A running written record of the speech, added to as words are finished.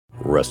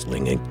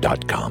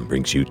WrestlingInc.com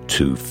brings you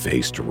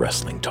Two-Faced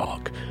Wrestling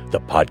Talk,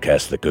 the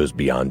podcast that goes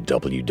beyond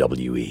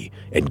WWE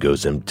and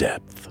goes in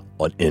depth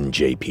on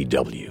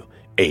NJPW,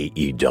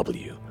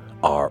 AEW,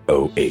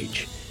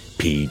 ROH,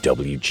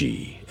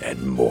 PWG,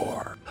 and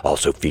more.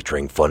 Also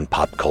featuring fun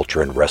pop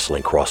culture and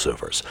wrestling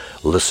crossovers,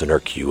 listener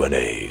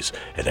Q&As,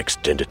 and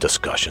extended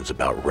discussions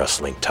about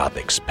wrestling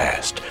topics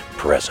past,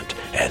 present,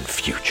 and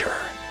future.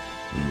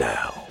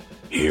 Now,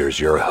 here's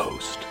your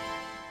host,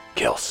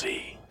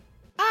 Kelsey.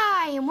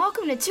 Hi, and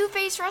welcome to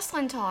Two-Faced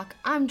Wrestling Talk.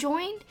 I'm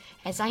joined,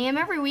 as I am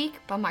every week,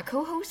 by my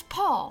co-host,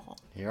 Paul.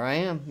 Here I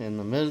am, in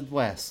the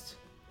Midwest.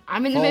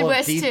 I'm in the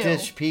Midwest, full of deep too.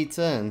 dish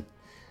pizza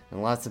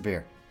and lots of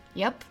beer.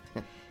 Yep.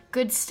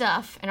 Good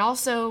stuff. And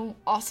also,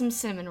 awesome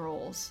cinnamon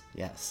rolls.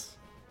 Yes.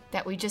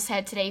 That we just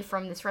had today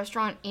from this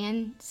restaurant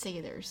in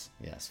Sailors.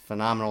 Yes,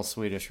 phenomenal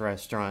Swedish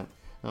restaurant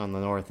on the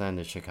north end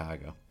of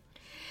Chicago.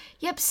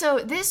 Yep, so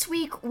this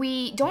week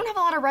we don't have a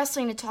lot of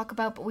wrestling to talk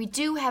about, but we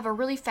do have a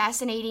really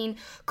fascinating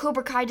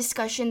Cobra Kai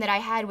discussion that I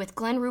had with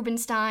Glenn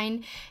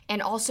Rubenstein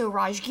and also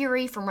Raj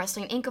Giri from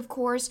Wrestling Inc., of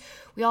course.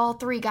 We all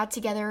three got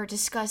together,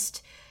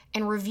 discussed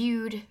and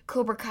reviewed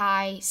Cobra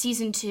Kai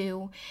Season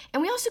 2,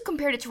 and we also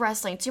compared it to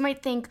wrestling. So you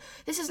might think,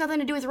 this has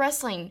nothing to do with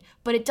wrestling,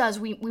 but it does.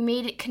 We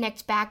made it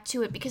connect back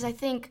to it because I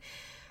think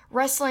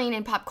wrestling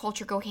and pop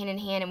culture go hand in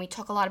hand, and we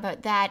talk a lot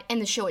about that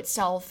and the show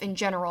itself in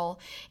general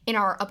in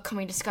our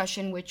upcoming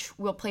discussion, which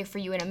we'll play for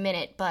you in a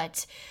minute.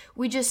 But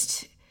we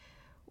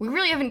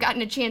really haven't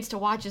gotten a chance to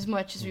watch as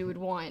much as we would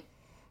want.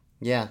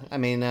 Yeah, I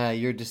mean,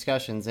 your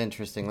discussion's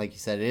interesting. Like you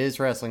said, it is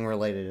wrestling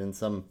related in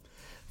some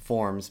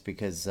forms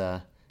because,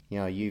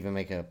 you even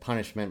make a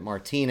Punishment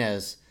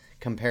Martinez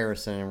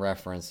comparison and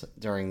reference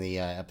during the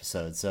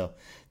episode. So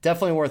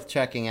definitely worth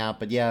checking out.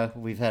 But yeah,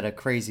 we've had a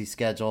crazy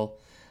schedule.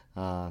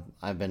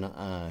 I've been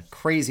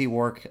crazy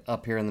work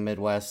up here in the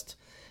Midwest,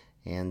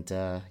 and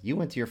you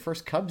went to your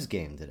first Cubs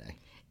game today.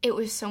 It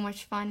was so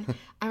much fun.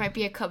 I might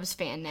be a Cubs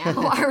fan now.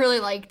 I really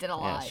liked it a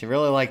lot. Yeah, she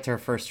really liked her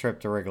first trip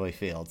to Wrigley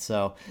Field.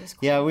 So, cool.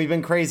 Yeah, we've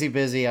been crazy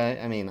busy.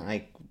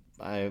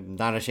 I'm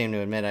not ashamed to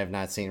admit I've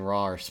not seen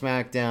Raw or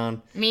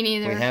SmackDown. Me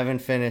neither. We haven't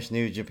finished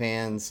New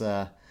Japan's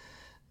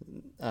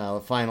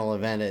final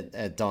event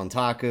at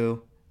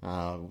Dontaku.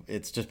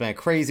 It's just been a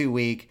crazy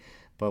week.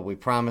 But we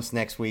promise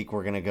next week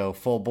we're going to go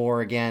full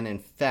bore again. In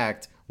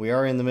fact, we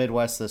are in the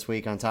Midwest this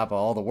week on top of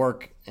all the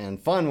work and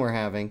fun we're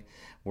having.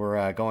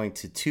 We're going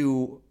to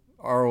 2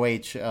 ROH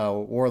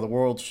War of the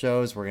Worlds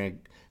shows. We're going to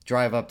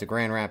drive up to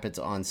Grand Rapids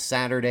on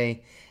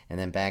Saturday and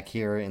then back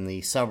here in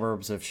the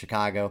suburbs of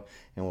Chicago.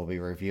 And we'll be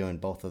reviewing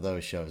both of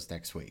those shows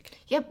next week.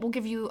 Yep, we'll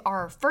give you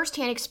our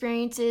firsthand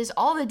experiences,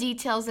 all the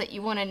details that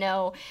you want to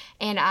know,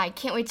 and I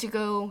can't wait to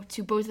go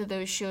to both of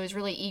those shows.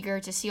 Really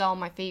eager to see all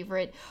my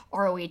favorite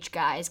ROH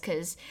guys,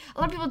 because a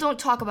lot of people don't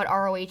talk about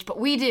ROH, but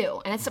we do,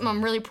 and that's something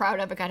I'm really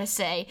proud of, I gotta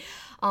say.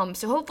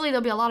 So hopefully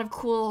there'll be a lot of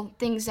cool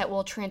things that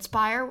will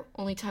transpire.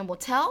 Only time will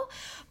tell.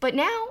 But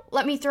now,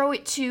 let me throw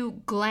it to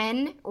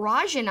Glenn,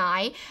 Raj, and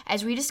I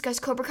as we discuss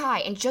Cobra Kai.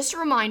 And just a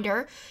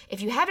reminder,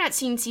 if you have not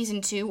seen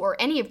Season 2 or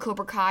any of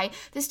Cobra Kai,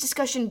 this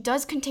discussion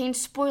does contain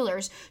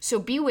spoilers, so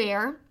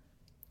beware.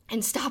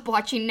 And stop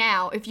watching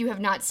now if you have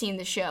not seen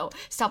the show.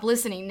 Stop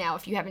listening now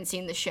if you haven't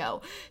seen the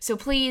show. So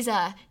please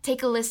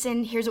take a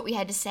listen. Here's what we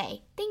had to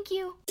say. Thank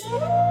you.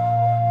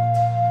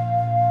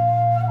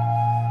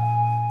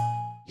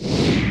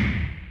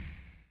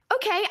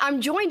 Okay, I'm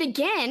joined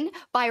again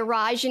by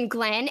Raj and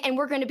Glenn, and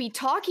we're going to be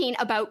talking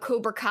about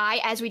Cobra Kai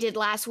as we did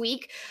last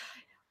week.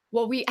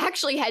 Well, we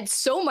actually had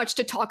so much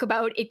to talk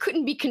about, it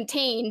couldn't be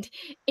contained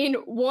in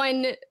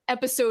one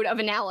episode of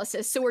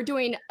analysis. So we're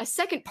doing a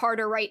second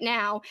parter right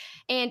now.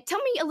 And tell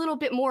me a little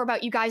bit more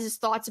about you guys'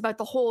 thoughts about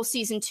the whole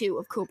Season 2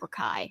 of Cobra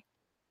Kai.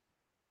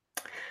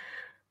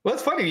 Well,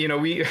 it's funny,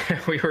 we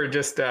were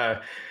just...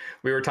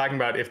 we were talking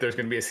about if there's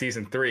going to be a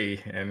Season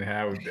 3 and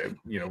how,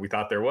 we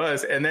thought there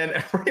was. And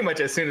then pretty much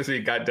as soon as we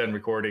got done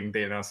recording,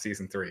 they announced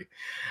Season 3.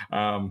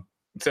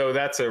 So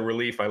that's a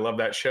relief. I love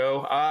that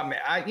show.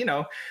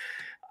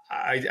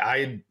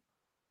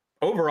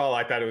 Overall,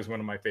 I thought it was one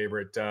of my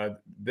favorite.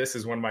 This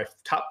is one of my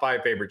top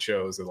 5 favorite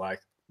shows of like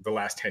the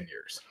last 10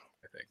 years,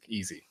 I think.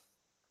 Easy.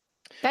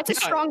 That's a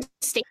strong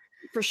statement.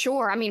 For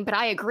sure. But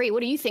I agree.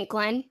 What do you think,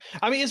 Glenn?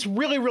 It's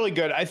really, really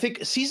good. I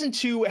think Season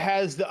 2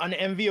 has the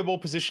unenviable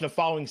position of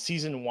following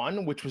Season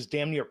 1, which was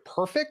damn near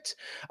perfect.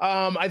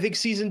 I think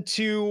Season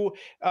 2,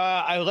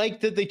 I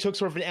like that they took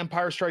sort of an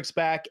Empire Strikes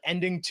Back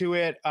ending to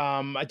it.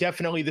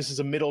 Definitely, this is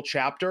a middle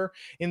chapter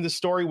in the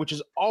story, which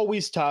is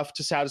always tough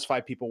to satisfy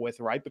people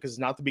with, right? Because it's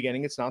not the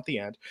beginning, it's not the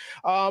end.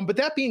 But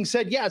that being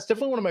said, yeah, it's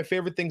definitely one of my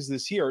favorite things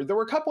this year. There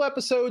were a couple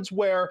episodes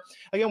where,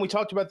 again, we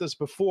talked about this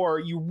before,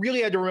 you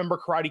really had to remember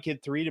Karate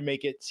Kid 3 to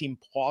make it seem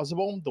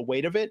plausible, the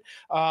weight of it.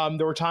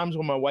 There were times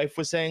when my wife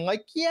was saying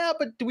like, yeah,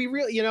 but do we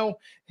really,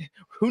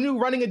 who knew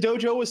running a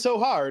dojo was so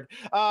hard?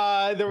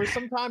 There were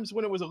some times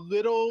when it was a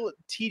little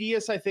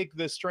tedious, I think,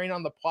 the strain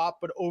on the plot,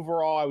 but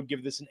overall I would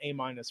give this an A-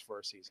 for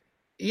a season.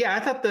 Yeah,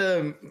 I thought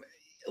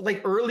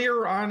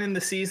earlier on in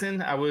the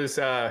season,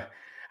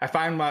 I I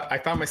found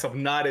myself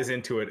not as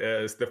into it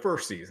as the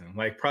first season,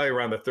 like probably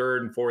around the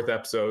third and fourth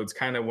episodes,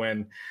 kind of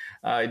when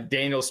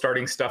Daniel's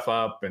starting stuff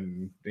up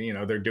and, you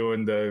know, they're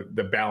doing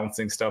the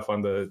balancing stuff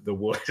on the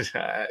wood.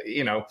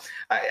 You know,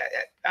 I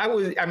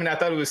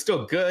thought it was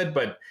still good,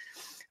 but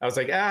I was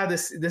like,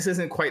 this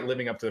isn't quite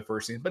living up to the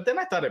first season. But then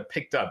I thought it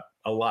picked up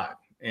a lot.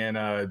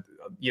 And,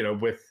 you know,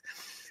 with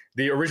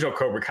the original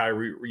Cobra Kai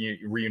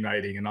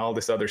reuniting and all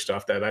this other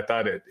stuff, that I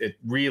thought it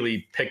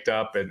really picked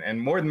up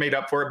and more than made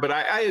up for it. But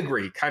I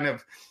agree, kind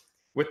of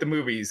with the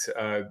movies,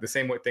 the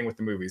same thing with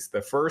the movies.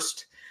 The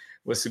first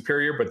was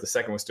superior, but the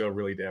second was still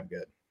really damn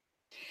good.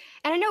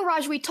 And I know,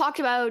 Raj, we talked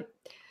about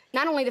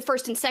not only the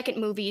first and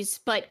second movies,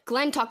 but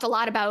Glenn talked a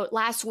lot about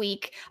last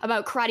week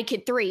about Karate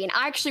Kid 3. And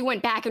I actually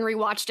went back and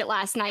rewatched it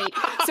last night.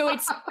 So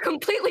it's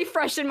completely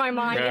fresh in my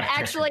mind. And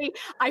actually,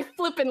 I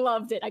flippin'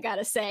 loved it, I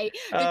gotta say.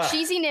 The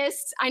cheesiness,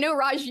 I know,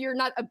 Raj, you're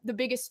not the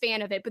biggest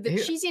fan of it, but the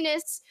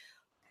cheesiness,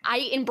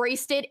 I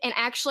embraced it. And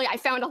actually, I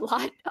found a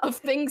lot of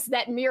things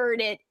that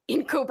mirrored it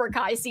in Cobra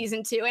Kai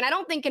season 2. And I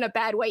don't think in a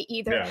bad way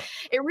either.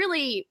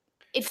 Yeah.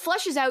 It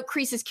fleshes out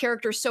Kreese's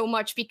character so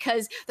much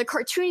because the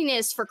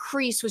cartooniness for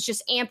Kreese was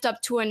just amped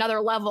up to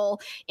another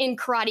level in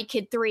Karate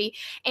Kid 3.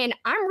 And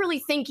I'm really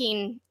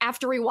thinking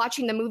after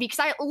rewatching the movie, because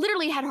I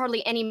literally had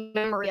hardly any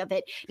memory of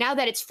it. Now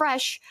that it's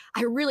fresh,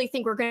 I really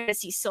think we're going to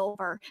see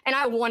Silver. And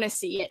I want to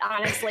see it,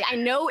 honestly. I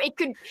know it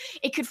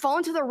could fall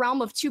into the realm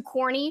of too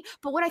corny,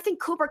 but what I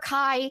think Cobra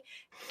Kai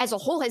as a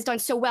whole has done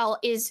so well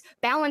is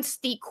balance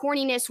the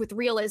corniness with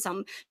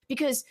realism,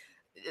 because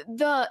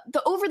the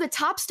over the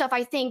top stuff,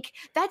 I think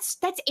that's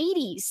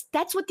 80s.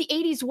 That's what the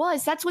 80s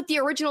was. That's what the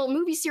original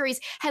movie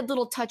series had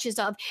little touches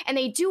of. And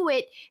they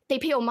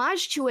pay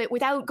homage to it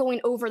without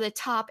going over the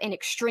top and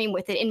extreme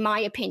with it, in my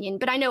opinion.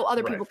 But I know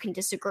other people can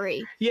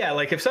disagree. Yeah,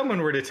 like if someone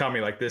were to tell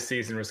me like this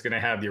season was going to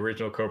have the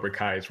original Cobra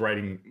Kai's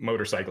riding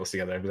motorcycles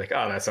together, I'd be like,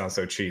 oh, that sounds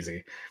so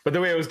cheesy. But the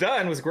way it was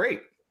done was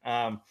great.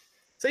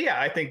 So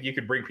yeah, I think you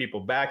could bring people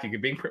back. You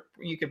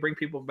could bring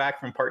people back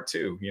from part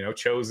 2, you know,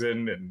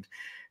 Chosen and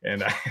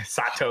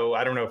Sato.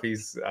 I don't know if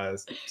he's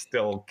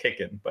still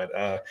kicking, but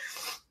I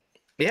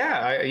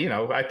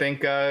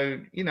think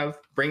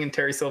bringing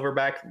Terry Silver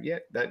back,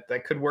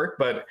 that could work.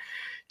 But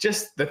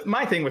just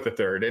my thing with the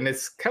third, and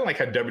it's kind of like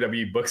how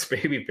WWE books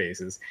baby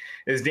faces,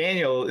 is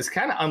Daniel is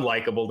kind of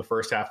unlikable the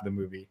first half of the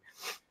movie.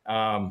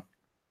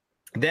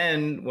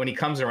 Then when he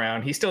comes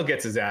around, he still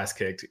gets his ass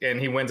kicked and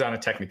he wins on a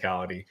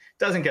technicality.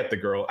 Doesn't get the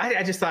girl.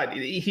 I just thought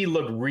he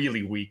looked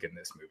really weak in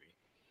this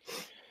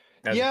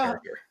movie. Yeah.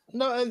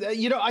 No,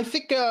 I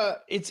think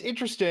it's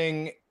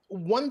interesting.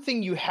 One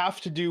thing you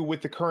have to do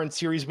with the current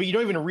series, but you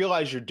don't even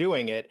realize you're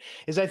doing it,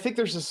 is I think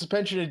there's a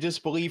suspension of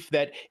disbelief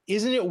that,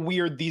 isn't it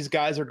weird these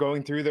guys are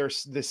going through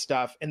this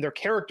stuff and their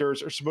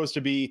characters are supposed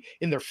to be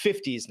in their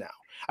 50s now?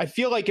 I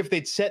feel like if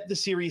they'd set the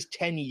series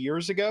 10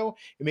 years ago,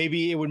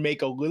 maybe it would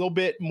make a little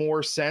bit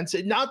more sense.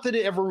 Not that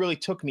it ever really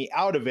took me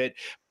out of it,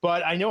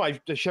 but I know I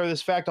share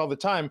this fact all the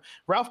time.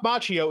 Ralph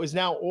Macchio is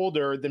now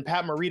older than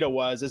Pat Morita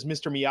was as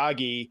Mr.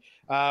 Miyagi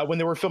when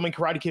they were filming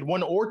Karate Kid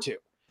 1 or 2.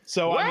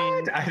 So, what?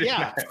 I mean,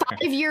 yeah.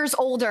 5 years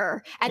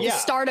older at the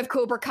start of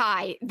Cobra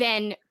Kai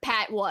than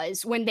Pat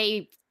was when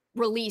they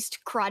released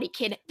Karate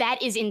Kid.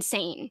 That is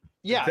insane.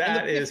 Yeah,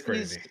 that is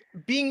crazy.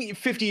 Being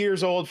 50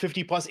 years old,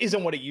 50 plus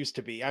isn't what it used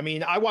to be. I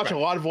mean, I watch a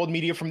lot of old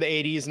media from the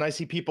 80s and I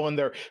see people in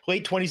their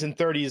late 20s and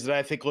 30s that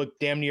I think look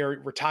damn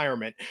near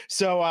retirement.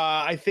 So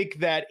I think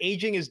that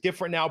aging is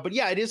different now. But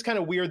yeah, it is kind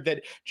of weird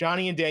that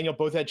Johnny and Daniel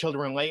both had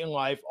children late in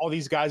life. All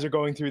these guys are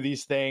going through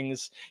these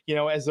things, you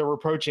know, as they're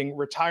approaching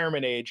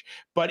retirement age.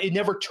 But it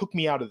never took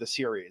me out of the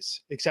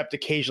series, except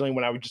occasionally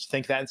when I would just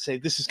think that and say,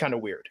 this is kind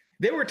of weird.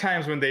 There were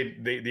times when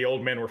the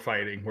old men were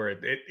fighting where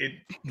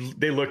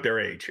they looked their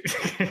age,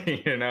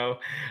 you know.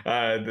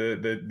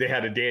 They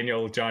had a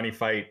Daniel Johnny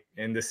fight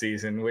in the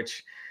season,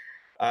 which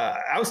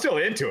I was still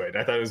into it.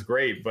 I thought it was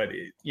great, but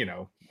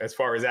as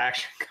far as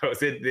action goes,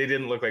 they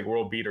didn't look like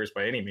world beaters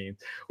by any means.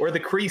 Or the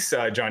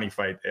Kreese Johnny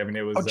fight. I mean,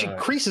 it was.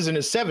 Kreese is in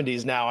his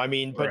 70s now. I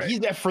mean, but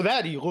for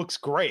that he looks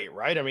great,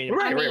 right? I mean,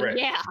 right.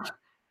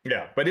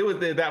 Yeah. But it was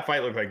that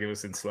fight looked like it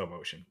was in slow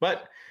motion,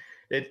 but.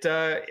 It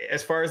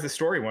as far as the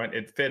story went,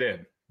 it fit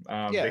in.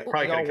 They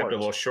probably could have kept it a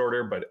little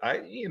shorter, but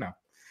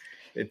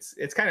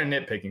it's kind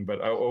of nitpicking. But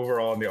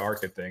overall, in the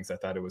arc of things, I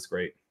thought it was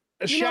great.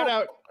 Shout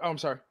out! Oh, I'm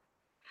sorry.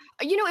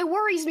 It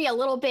worries me a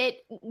little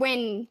bit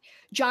when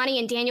Johnny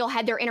and Daniel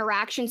had their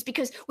interactions,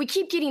 because we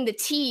keep getting the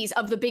tease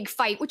of the big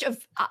fight, which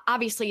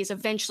obviously is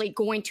eventually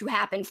going to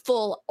happen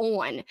full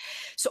on.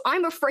 So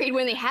I'm afraid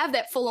when they have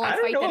that full on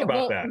fight that it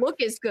won't look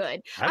as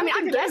good. I mean,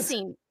 I'm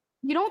guessing.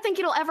 You don't think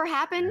it'll ever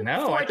happen?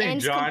 No, I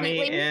think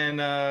Johnny and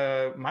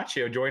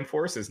Macchio join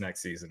forces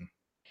next season.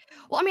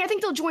 Well, I mean, I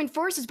think they'll join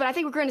forces, but I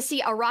think we're going to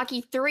see a Rocky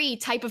 3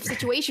 type of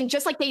situation,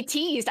 just like they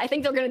teased. I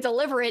think they're going to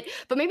deliver it,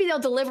 but maybe they'll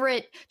deliver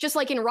it just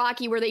like in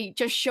Rocky, where they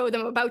just show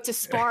them about to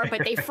spar,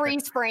 but they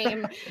freeze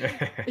frame,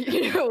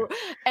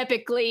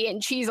 epically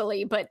and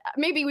cheesily. But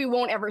maybe we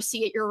won't ever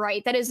see it. You're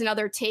right. That is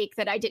another take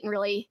that I didn't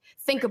really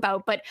think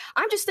about, but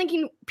I'm just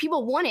thinking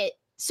people want it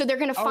So they're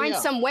going to find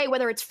some way,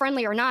 whether it's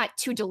friendly or not,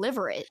 to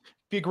deliver it.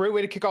 Be a great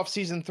way to kick off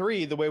season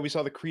 3, the way we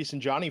saw the Kreese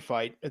and Johnny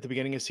fight at the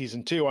beginning of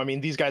season 2. I mean,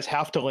 these guys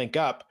have to link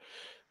up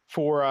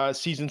for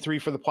season 3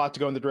 for the plot to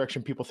go in the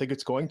direction people think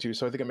it's going to.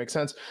 So I think it makes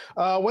sense.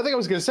 One thing I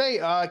was going to say,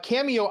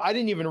 Cameo, I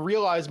didn't even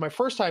realize my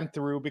first time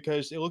through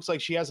because it looks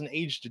like she hasn't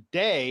aged a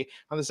day.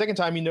 On the second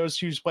time, you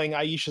noticed who's playing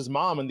Aisha's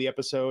mom in the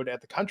episode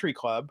at the country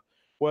club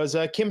was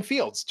Kim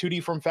Fields,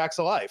 2D from Facts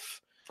of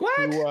Life.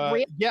 What?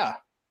 Who, yeah.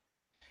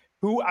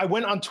 Who I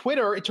went on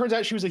Twitter. It turns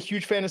out she was a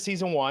huge fan of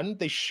season 1.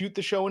 They shoot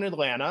the show in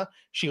Atlanta.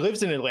 She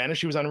lives in Atlanta.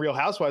 She was on Real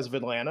Housewives of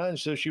Atlanta. And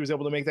so she was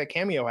able to make that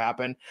cameo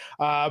happen.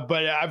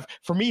 But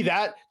for me,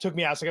 that took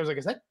me out. I was like,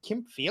 is that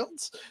Kim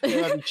Fields?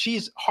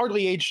 She's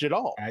hardly aged at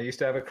all. I used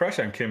to have a crush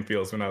on Kim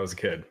Fields when I was a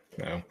kid.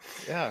 So.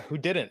 Yeah, who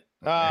didn't?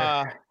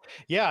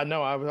 Yeah,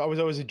 no, I was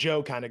always a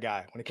Joe kind of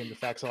guy when it came to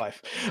Facts of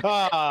Life.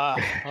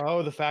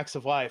 The Facts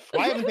of Life.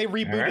 Why haven't they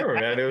rebooted? I remember,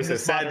 man. It was a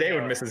sad day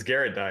when Mrs.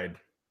 Garrett died.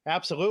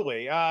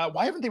 Absolutely.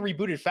 Why haven't they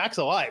rebooted Facts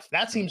of Life?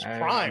 That seems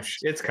prime.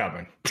 It's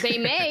coming. They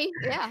may.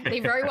 Yeah, they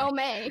very well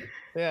may.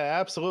 Yeah,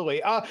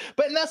 absolutely.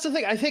 But that's the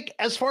thing. I think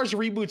as far as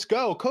reboots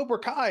go, Cobra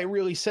Kai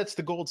really sets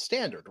the gold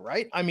standard,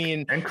 right? I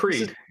mean, and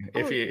Creed,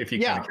 if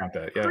you kind of count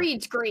that. Yeah.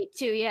 Creed's great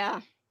too.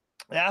 Yeah.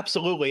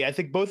 Absolutely. I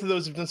think both of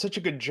those have done such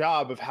a good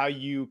job of how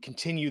you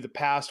continue the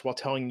past while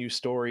telling new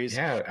stories.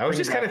 Yeah, I was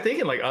just kind of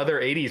thinking like other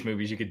 80s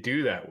movies you could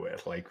do that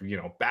with, like,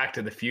 Back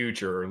to the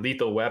Future or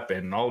Lethal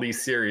Weapon, all these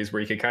series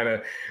where you could kind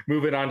of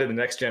move it on to the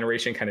next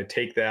generation, kind of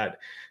take that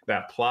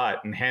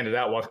plot and hand it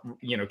out while,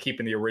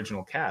 keeping the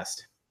original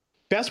cast.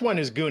 Best one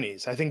is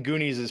Goonies. I think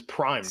Goonies is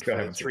primed for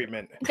the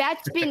treatment.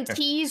 That's been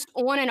teased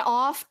on and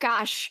off.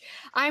 Gosh,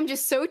 I'm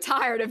just so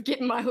tired of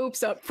getting my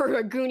hopes up for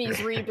a Goonies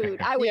reboot.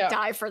 I would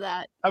die for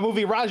that. A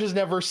movie Raj has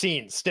never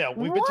seen still.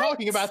 We've been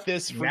talking about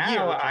this for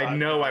years. I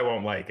know I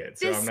won't like it,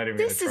 so I'm not even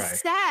going to try. This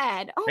is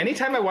sad. Oh,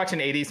 anytime I watch an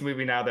 80s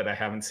movie now that I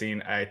haven't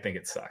seen, I think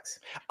it sucks.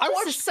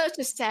 This is such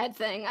a sad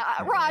thing.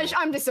 Raj,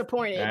 I'm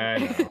disappointed. I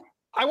know.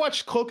 I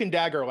watched Cloak and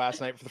Dagger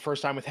last night for the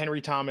first time with Henry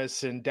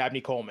Thomas and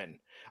Dabney Coleman.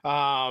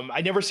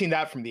 I'd never seen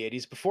that from the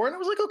 80s before, and I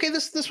was like, okay,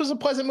 this was a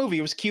pleasant movie.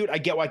 It was cute. I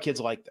get why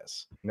kids like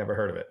this. Never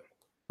heard of it.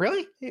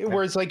 Really?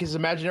 Where it's like his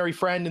imaginary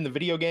friend in the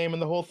video game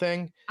and the whole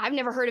thing? I've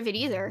never heard of it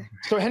either.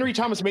 So Henry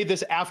Thomas made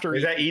this after...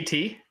 Is that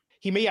E.T.?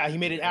 He made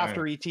it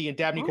after E.T. and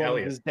Dabney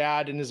Coleman, his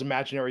dad and his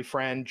imaginary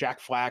friend, Jack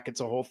Flack.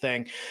 It's a whole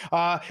thing.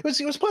 It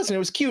was pleasant. It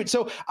was cute.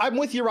 So I'm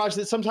with you, Raj,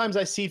 that sometimes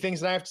I see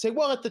things and I have to say,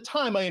 well, at the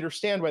time, I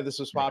understand why this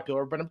was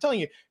popular. But I'm telling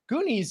you,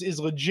 Goonies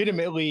is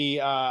legitimately,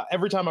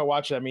 every time I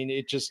watch it, I mean,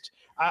 it just,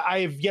 I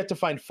have yet to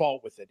find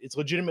fault with it. It's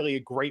legitimately a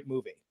great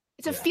movie.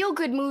 It's a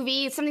feel-good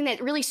movie. It's something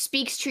that really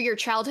speaks to your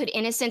childhood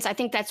innocence. I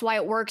think that's why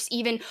it works,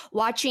 even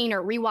watching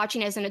or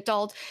rewatching as an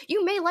adult.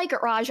 You may like it,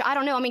 Raj. I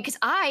don't know. I mean, because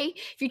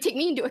if you take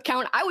me into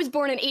account, I was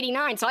born in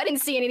 '89, so I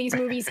didn't see any of these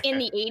movies in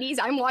the '80s.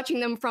 I'm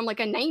watching them from like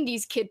a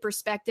 '90s kid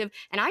perspective,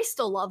 and I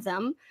still love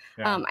them.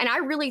 Yeah. And I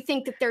really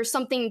think that there's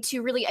something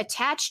to really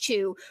attach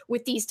to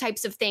with these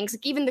types of things.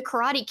 Like even The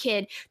Karate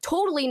Kid,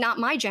 totally not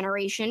my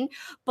generation,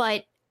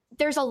 but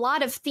there's a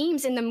lot of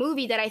themes in the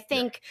movie that I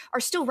think are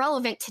still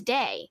relevant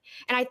today,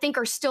 and I think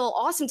are still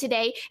awesome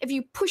today. If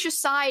you push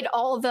aside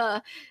all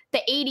the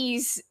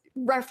 80s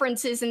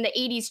references and the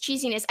 80s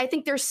cheesiness, I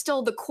think there's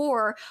still the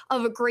core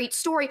of a great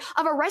story,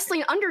 of a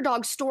wrestling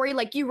underdog story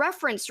like you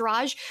referenced,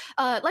 Raj.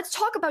 Let's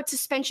talk about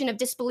suspension of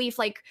disbelief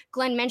like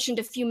Glenn mentioned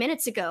a few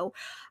minutes ago.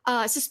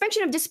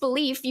 Suspension of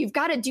disbelief, you've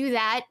got to do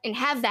that and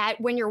have that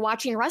when you're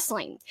watching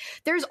wrestling.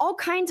 There's all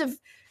kinds of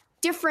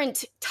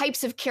different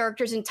types of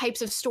characters and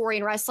types of story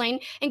in wrestling,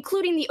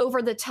 including the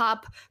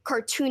over-the-top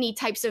cartoony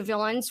types of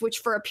villains, which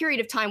for a period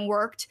of time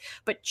worked,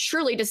 but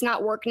surely does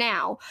not work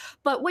now.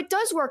 But what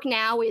does work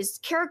now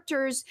is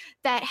characters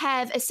that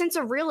have a sense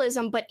of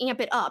realism but amp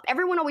it up.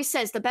 Everyone always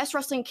says the best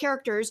wrestling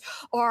characters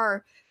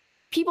are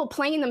people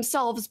playing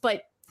themselves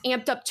but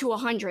amped up to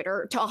 100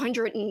 or to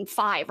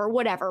 105 or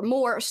whatever,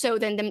 more so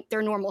than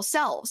their normal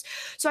selves.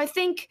 So I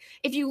think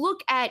if you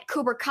look at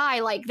Cobra Kai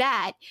like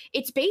that,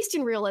 it's based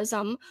in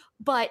realism,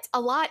 but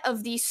a lot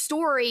of the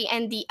story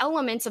and the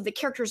elements of the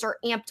characters are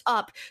amped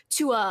up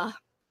to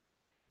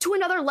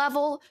another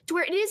level, to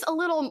where it is a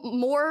little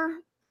more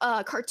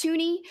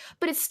cartoony,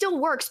 but it still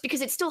works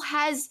because it still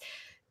has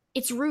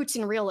its roots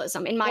in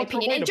realism, in my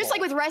opinion. And just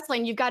like with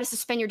wrestling, you've got to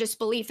suspend your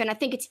disbelief, and I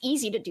think it's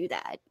easy to do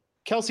that.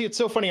 Kelsey, it's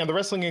so funny. On the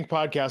Wrestling Inc.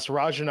 podcast,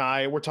 Raj and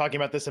I were talking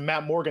about this, and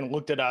Matt Morgan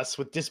looked at us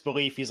with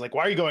disbelief. He's like,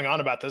 why are you going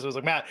on about this? I was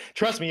like, Matt,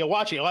 trust me, you'll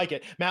watch it, you like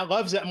it. Matt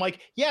loves it. I'm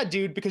like, yeah,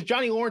 dude, because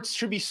Johnny Lawrence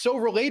should be so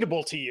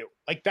relatable to you.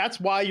 Like, that's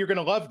why you're going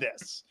to love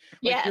this.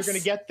 Like, yes. You're going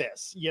to get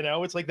this,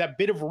 it's like that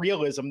bit of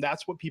realism.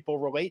 That's what people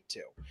relate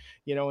to,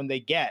 and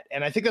they get.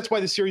 And I think that's why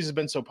the series has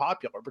been so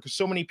popular, because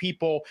so many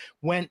people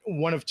went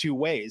one of two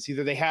ways.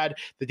 Either they had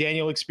the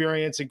Daniel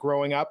experience and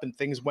growing up and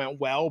things went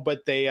well,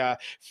 but they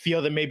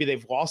feel that maybe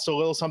they've lost a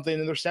little something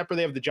in their step, or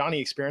they have the Johnny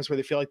experience where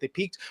they feel like they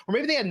peaked, or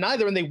maybe they had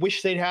neither and they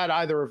wish they'd had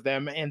either of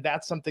them. And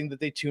that's something that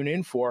they tune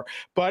in for.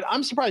 But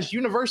I'm surprised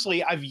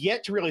universally, I've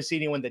yet to really see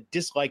anyone that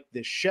disliked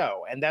this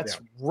show. And that's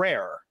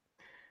rare.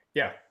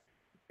 Yeah.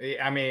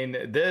 I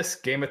mean, this,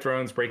 Game of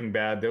Thrones, Breaking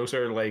Bad, those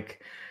are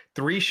like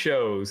 3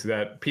 shows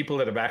that people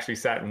that have actually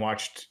sat and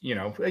watched,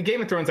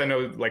 Game of Thrones, I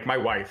know, like my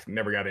wife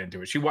never got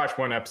into it. She watched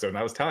 1 episode and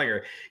I was telling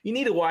her, you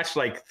need to watch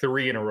like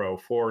 3 in a row,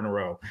 4 in a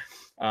row.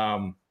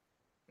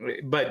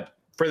 But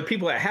for the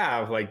people that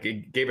have, like,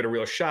 gave it a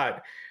real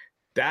shot,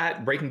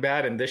 that Breaking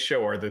Bad and this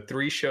show are the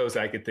 3 shows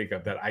I could think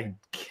of that I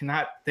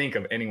cannot think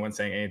of anyone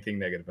saying anything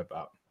negative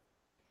about.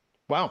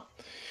 Wow.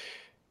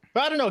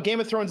 But I don't know. Game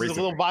of Thrones is a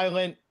little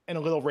violent and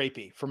a little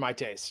rapey for my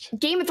taste.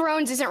 Game of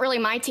Thrones isn't really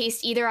my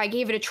taste either. I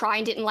gave it a try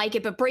and didn't like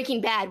it, but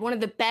Breaking Bad, one of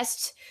the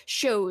best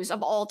shows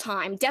of all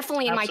time.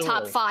 Definitely in my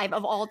top 5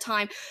 of all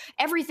time.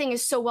 Everything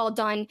is so well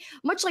done.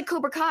 Much like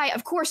Cobra Kai,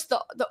 of course,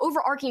 the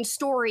overarching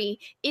story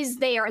is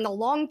there and the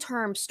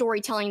long-term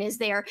storytelling is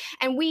there.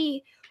 And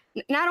we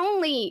not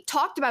only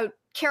talked about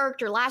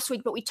character last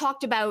week, but we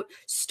talked about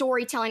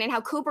storytelling and how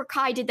Cobra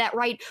Kai did that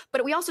right.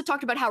 But we also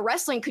talked about how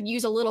wrestling could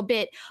use a little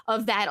bit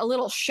of that, a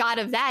little shot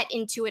of that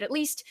into it, at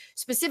least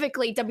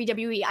specifically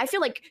WWE. I feel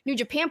like New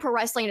Japan Pro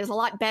Wrestling is a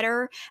lot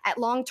better at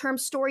long-term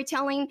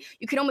storytelling.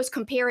 You could almost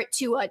compare it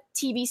to a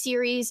TV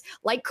series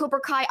like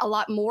Cobra Kai, a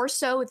lot more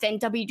so than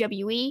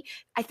WWE.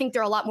 I think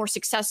they're a lot more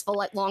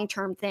successful at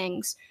long-term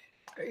things.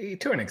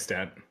 To an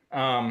extent.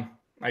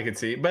 I could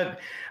see, but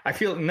I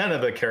feel none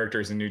of the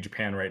characters in New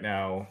Japan right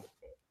now,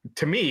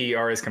 to me,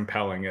 are as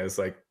compelling as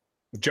like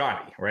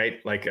Johnny, right?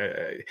 Like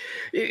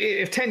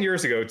if 10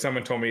 years ago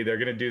someone told me they're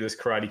going to do this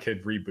Karate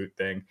Kid reboot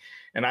thing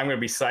and I'm going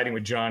to be siding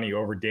with Johnny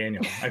over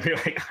Daniel, I'd be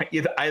like,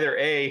 either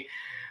A,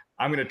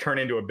 I'm going to turn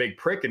into a big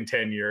prick in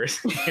 10 years,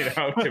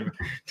 to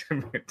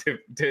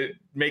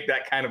make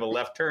that kind of a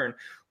left turn,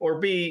 or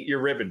B,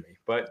 you're ribbing me.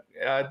 But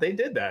they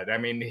did that. I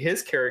mean,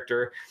 his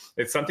character,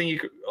 it's something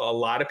a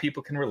lot of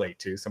people can relate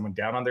to, someone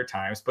down on their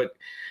times, but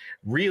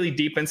really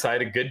deep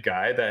inside a good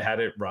guy that had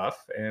it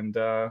rough. And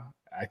I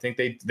think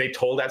they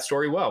told that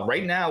story well.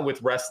 Right now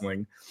with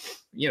wrestling,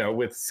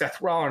 with Seth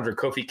Rollins or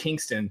Kofi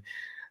Kingston,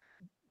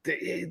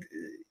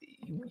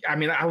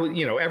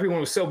 everyone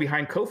was so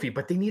behind Kofi,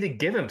 but they need to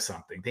give him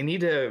something. They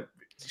need to,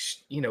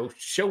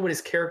 show what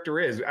his character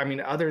is. I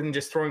mean, other than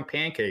just throwing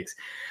pancakes,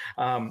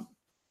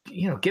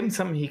 give him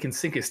something he can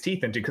sink his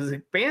teeth into, because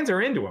the fans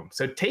are into him.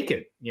 So take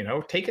it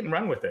and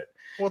run with it.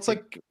 Well, it's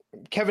like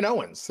Kevin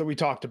Owens that we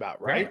talked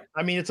about, right?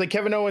 I mean, it's like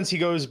Kevin Owens, he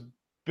goes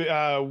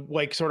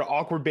like sort of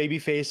awkward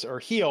babyface or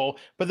heel,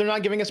 but they're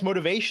not giving us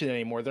motivation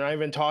anymore. They're not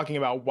even talking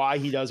about why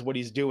he does what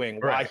he's doing,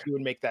 why he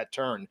would make that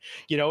turn.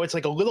 It's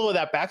like a little of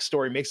that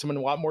backstory makes someone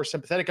a lot more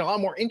sympathetic, a lot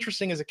more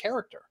interesting as a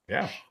character.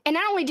 Yeah. And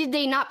not only did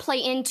they not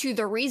play into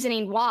the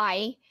reasoning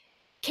why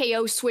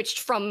KO switched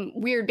from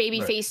weird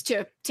babyface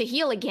to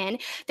heel again,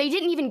 they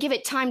didn't even give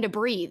it time to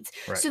breathe.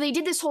 So they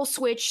did this whole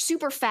switch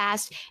super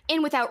fast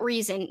and without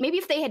reason. Maybe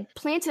if they had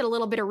planted a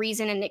little bit of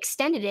reason and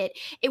extended it,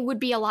 it would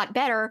be a lot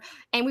better.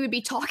 And we would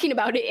be talking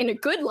about it in a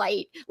good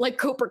light, like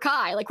Cobra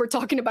Kai, like we're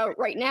talking about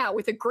right now,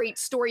 with a great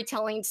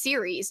storytelling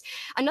series.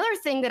 Another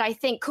thing that I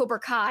think Cobra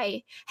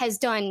Kai has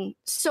done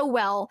so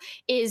well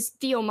is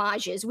the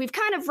homages. We've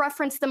kind of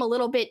referenced them a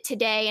little bit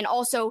today and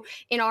also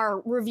in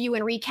our review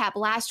and recap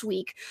last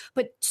week,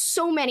 but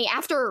so many,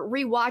 after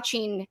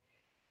rewatching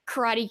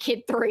Karate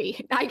Kid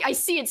 3, I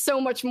see it so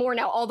much more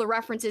now, all the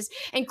references,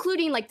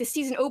 including like the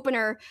season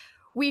opener.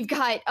 We've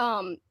got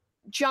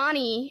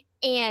Johnny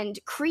and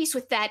Kreese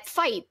with that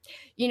fight,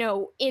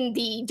 in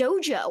the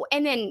dojo.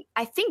 And then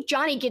I think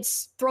Johnny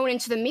gets thrown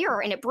into the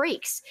mirror and it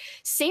breaks.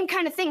 Same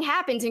kind of thing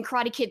happens in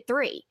Karate Kid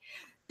 3.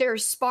 They're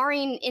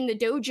sparring in the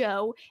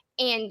dojo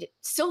and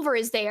Silver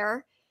is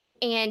there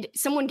and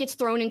someone gets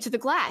thrown into the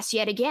glass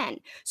yet again.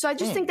 So I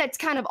just think that's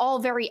kind of all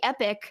very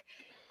epic,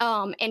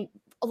 and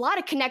a lot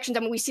of connections.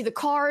 I mean, we see the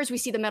cars, we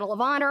see the Medal of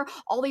Honor,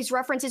 all these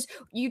references.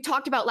 You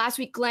talked about last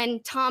week,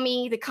 Glenn,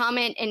 Tommy, the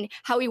comment, and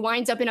how he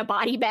winds up in a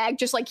body bag,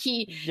 just like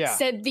he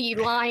said the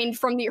line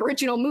from the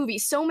original movie.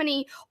 So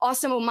many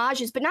awesome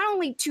homages, but not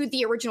only to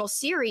the original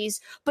series,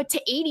 but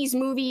to 80s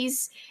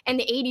movies and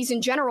the 80s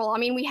in general. I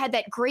mean, we had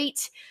that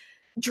great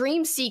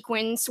dream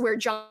sequence where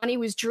Johnny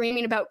was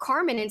dreaming about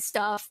Carmen and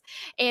stuff,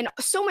 and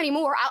so many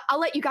more. I'll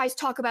let you guys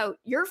talk about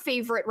your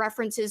favorite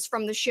references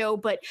from the show,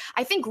 but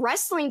I think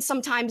wrestling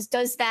sometimes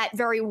does that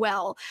very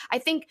well. I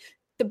think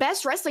the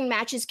best wrestling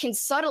matches can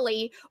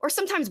subtly or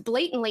sometimes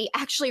blatantly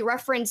actually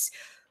reference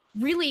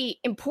really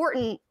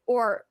important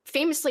or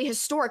famously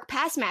historic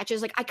past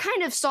matches. Like I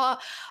kind of saw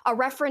a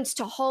reference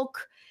to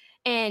Hulk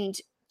and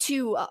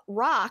to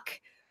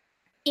Rock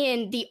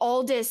in the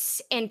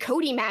Aldis and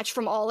Cody match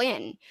from All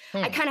In.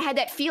 I kind of had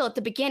that feel at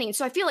the beginning.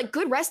 So I feel like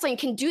good wrestling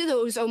can do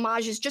those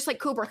homages just like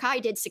Cobra Kai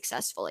did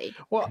successfully.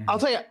 Well, I'll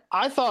tell you,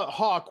 I thought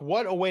Hawk,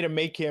 what a way to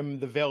make him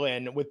the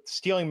villain with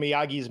stealing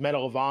Miyagi's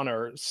Medal of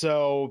Honor.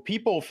 So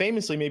people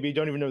famously maybe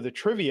don't even know the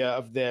trivia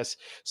of this.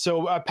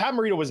 So Pat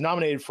Morita was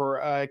nominated for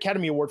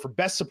Academy Award for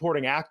Best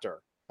Supporting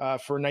Actor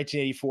for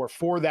 1984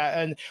 for that.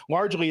 And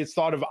largely it's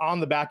thought of on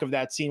the back of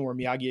that scene where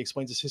Miyagi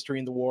explains his history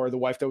in the war, the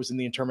wife that was in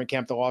the internment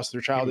camp that lost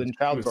their child in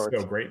childbirth. He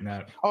was so great in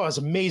that. Oh, it's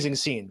an amazing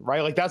scene,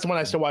 right? Like that's when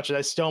I still watch it.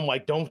 I still am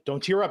like, don't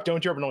tear up,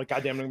 don't tear up. And I'm like,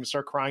 God damn, I'm going to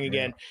start crying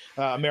again.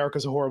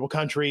 America's a horrible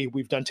country.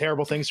 We've done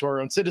terrible things to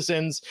our own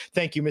citizens.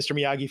 Thank you, Mr.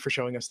 Miyagi, for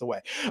showing us the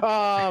way.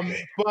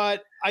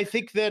 But I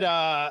think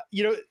that,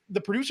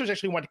 the producers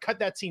actually wanted to cut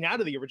that scene out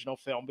of the original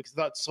film because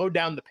they thought it slowed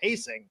down the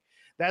pacing.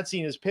 That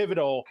scene is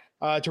pivotal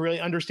to really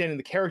understanding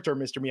the character of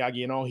Mr.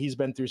 Miyagi and all he's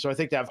been through. So I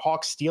think to have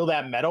Hawk steal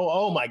that medal,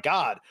 oh my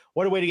God,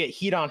 what a way to get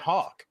heat on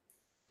Hawk.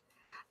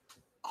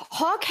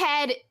 Hawk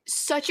had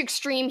such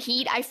extreme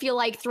heat, I feel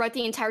like, throughout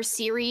the entire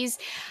series.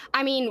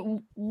 I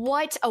mean,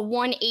 what a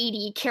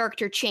 180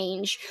 character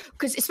change.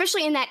 Because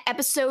especially in that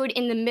episode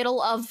in the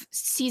middle of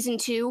season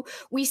 2,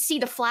 we see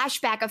the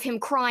flashback of him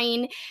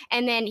crying,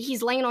 and then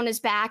he's laying on his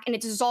back, and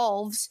it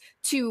dissolves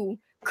to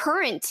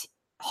current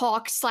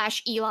Hawk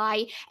 /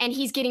 Eli, and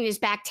he's getting his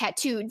back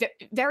tattooed.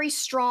 Very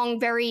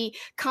strong, very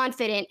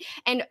confident.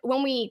 And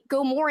when we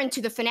go more into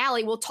the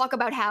finale, we'll talk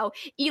about how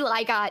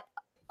Eli got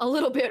a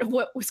little bit of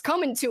what was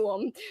coming to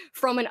him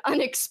from an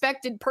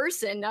unexpected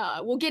person.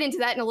 We'll get into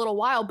that in a little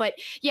while. But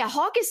yeah,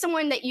 Hawk is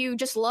someone that you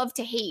just love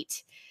to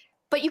hate.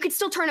 But you could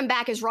still turn him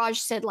back, as Raj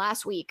said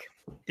last week.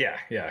 Yeah,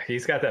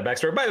 he's got that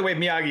backstory. By the way,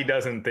 Miyagi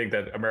doesn't think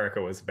that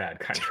America was a bad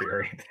country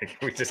or anything.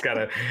 We just got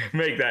to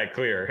make that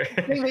clear.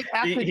 He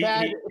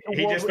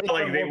just felt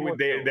like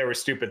there were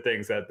stupid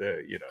things that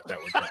that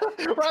would.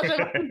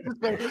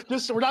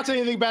 We're not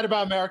saying anything bad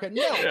about America.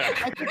 No, yeah.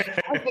 I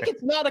think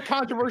it's not a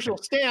controversial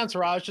stance,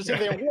 Raj. Just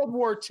say in World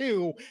War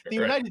II, the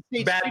United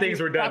States bad things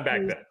were done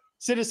back then.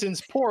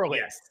 Citizens poorly.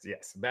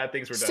 Yes, bad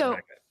things were done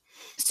back then.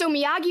 So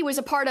Miyagi was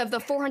a part of the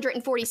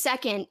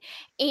 442nd,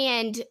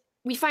 and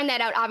we find that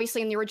out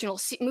obviously in the original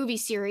movie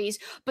series,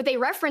 but they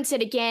reference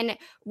it again.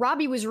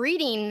 Robbie was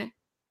reading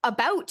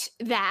about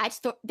that.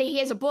 He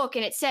has a book,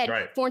 and it said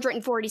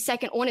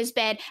 442nd on his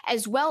bed,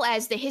 as well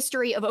as the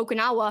history of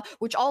Okinawa,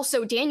 which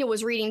also Daniel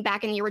was reading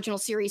back in the original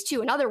series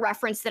too. Another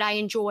reference that I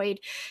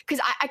enjoyed,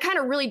 because I kind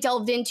of really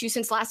delved into,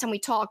 since last time we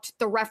talked,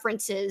 the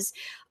references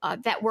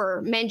that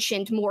were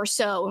mentioned more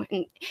so.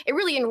 And it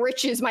really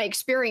enriches my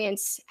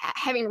experience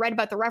having read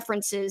about the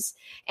references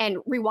and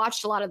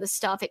rewatched a lot of the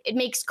stuff. It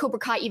makes Cobra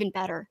Kai even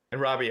better.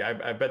 And Robbie,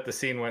 I bet the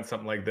scene went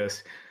something like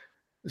this.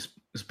 This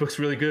book's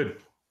really good.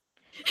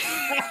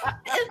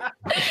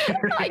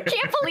 I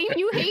can't believe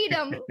you hate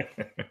him.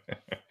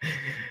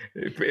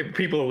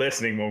 People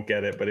listening won't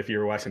get it, but if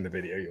you're watching the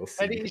video, you'll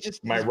see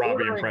my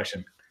Robbie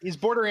impression. He's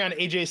bordering on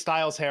AJ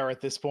Styles hair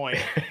at this point.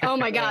 Oh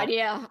my God,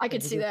 yeah, I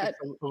could see that.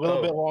 A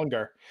little bit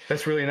longer.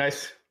 That's really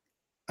nice.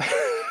 But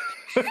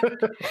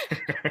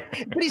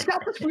he's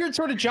got this weird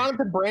sort of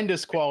Jonathan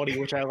Brandis quality,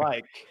 which I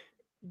like.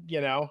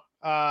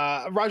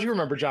 Raj, you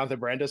remember Jonathan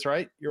Brandis,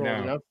 right? You're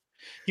old enough.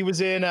 He was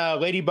in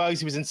Ladybugs.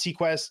 He was in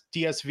Sequest,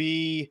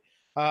 DSV.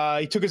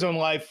 He took his own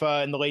life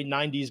in the late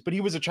 90s, but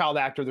he was a child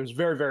actor that was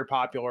very, very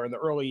popular in the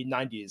early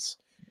 90s.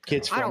 I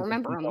don't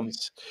remember him.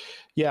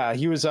 Yeah,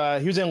 he was in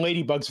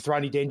Ladybugs with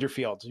Rodney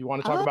Dangerfield. You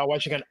want to talk about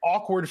watching an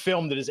awkward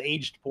film that is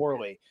aged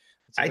poorly.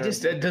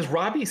 Does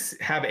Robbie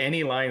have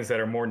any lines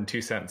that are more than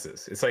 2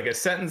 sentences? It's like a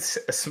sentence,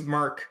 a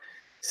smirk,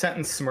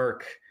 sentence,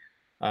 smirk.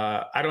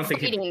 I don't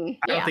think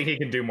he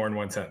can do more than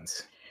 1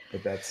 sentence,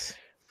 but that's...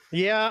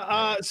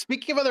 Yeah.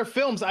 Speaking of other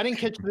films, I didn't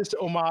catch this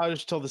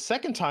homage till the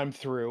second time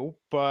through,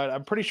 but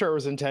I'm pretty sure it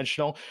was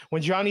intentional. When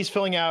Johnny's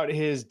filling out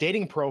his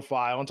dating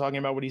profile and talking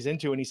about what he's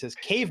into, and he says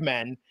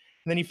cavemen, and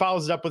then he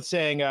follows it up with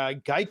saying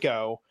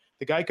Geico,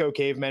 the Geico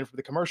cavemen from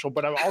the commercial.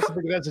 But I'm also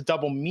thinking that's a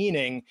double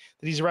meaning,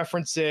 that he's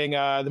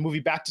referencing the movie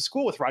Back to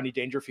School with Rodney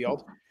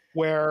Dangerfield,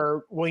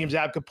 where William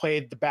Zabka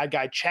played the bad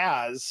guy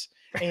Chaz,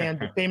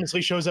 and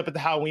famously shows up at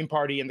the Halloween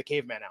party in the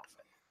caveman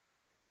outfit.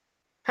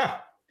 Huh.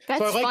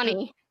 That's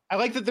funny. I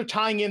like that they're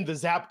tying in the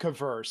Zabka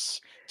verse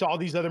to all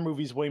these other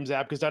movies William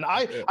Zabka's done.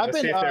 Let's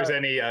see if there's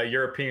any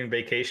European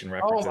Vacation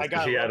references. Oh my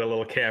God, he had a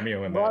little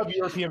cameo in there. Love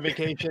European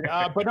Vacation.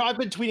 But no, I've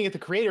been tweeting at the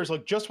creators,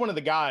 like Just One of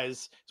the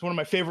Guys. It's one of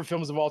my favorite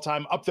films of all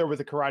time, up there with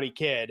The Karate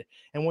Kid.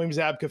 And William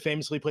Zabka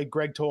famously played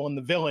Greg Tolan,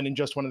 the villain, in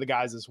Just One of the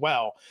Guys as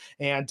well.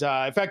 And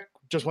in fact,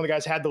 Just One of the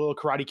Guys had the little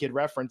Karate Kid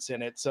reference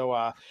in it. So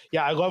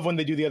I love when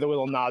they do the other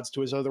little nods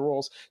to his other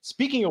roles.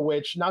 Speaking of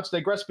which, not to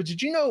digress, but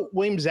did you know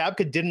William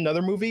Zabka did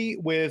another movie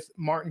with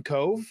Martin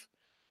Kove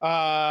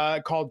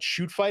called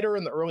Shoot Fighter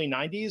in the early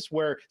 90s,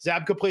 where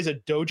Zabka plays a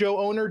dojo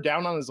owner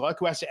down on his luck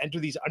who has to enter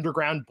these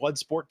underground blood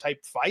sport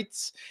type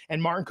fights.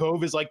 And Martin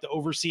Kove is like the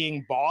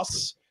overseeing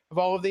boss of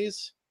all of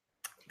these.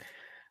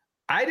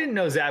 I didn't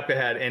know Zabka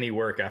had any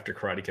work after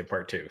Karate Kid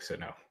Part 2, so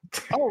no.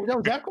 Oh,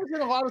 no, Zabka was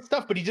in a lot of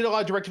stuff, but he did a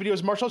lot of direct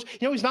videos, martial arts.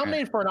 He's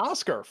nominated for an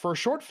Oscar for a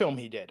short film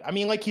he did. I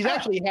mean, like, he's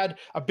actually had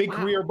a big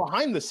career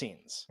behind the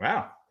scenes.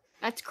 Wow.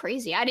 That's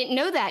crazy. I didn't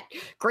know that.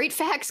 Great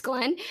facts,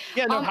 Glenn.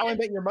 Yeah, no, How I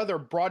Met Your Mother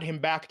brought him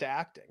back to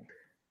acting.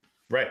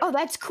 Right. Oh,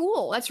 that's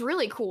cool. That's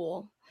really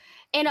cool.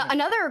 And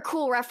another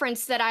cool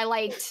reference that I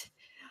liked,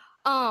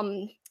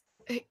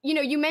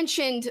 you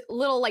mentioned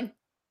little, like,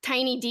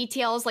 tiny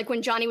details, like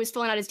when Johnny was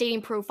filling out his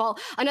dating profile.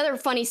 Another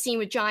funny scene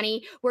with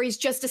Johnny where he's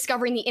just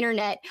discovering the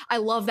internet. I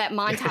love that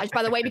montage,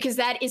 by the way, because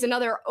that is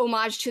another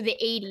homage to the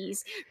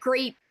 80s.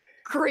 Great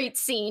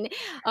scene,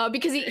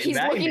 because he's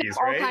 90s, looking up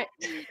right?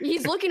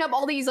 he's looking up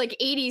all these like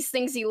 80s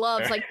things he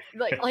loves,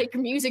 like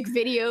music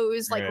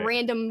videos, like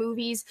random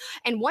movies.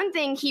 And one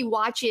thing he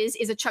watches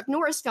is a Chuck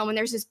Norris film, and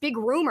there's this big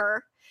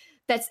rumor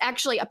that's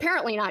actually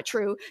apparently not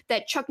true,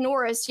 that Chuck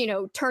Norris,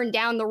 turned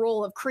down the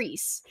role of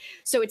Kreese.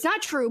 So it's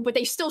not true, but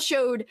they still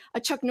showed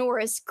a Chuck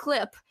Norris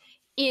clip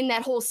in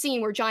that whole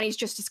scene where Johnny's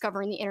just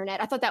discovering the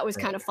internet. I thought that was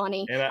kind of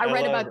funny. And I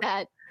read about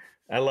that.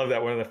 I love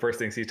that one of the first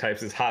things he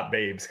types is hot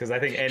babes, because I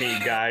think any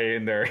guy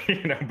in their,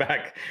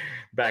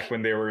 back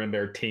when they were in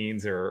their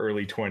teens or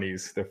early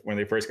 20s, when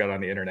they first got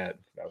on the internet,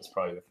 that was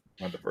probably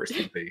one of the first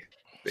things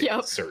they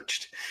Yep.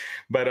 searched.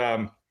 But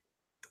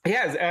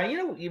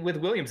with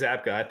William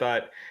Zabka, I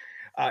thought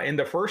in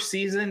the first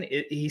season,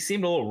 he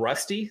seemed a little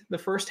rusty the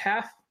first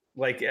half.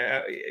 Like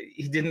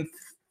he didn't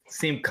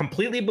seem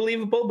completely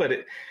believable, but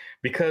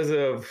because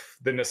of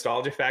the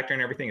nostalgia factor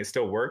and everything, it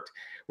still worked.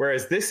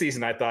 Whereas this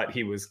season, I thought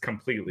he was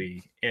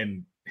completely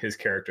in his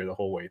character the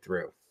whole way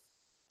through.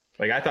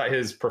 Like I thought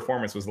his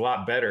performance was a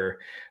lot better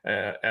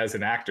as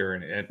an actor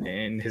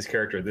in his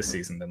character this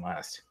season than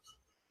last.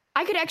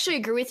 I could actually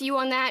agree with you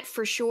on that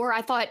for sure.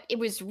 I thought it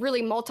was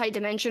really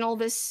multidimensional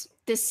this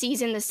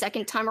season, the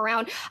second time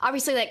around.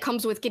 Obviously, that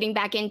comes with getting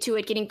back into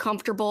it, getting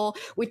comfortable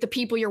with the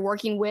people you're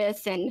working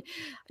with, and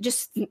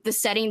just the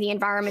setting, the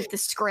environment, the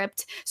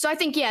script. So I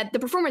think, the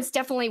performance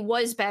definitely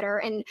was better.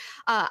 And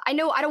I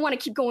know I don't want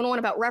to keep going on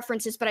about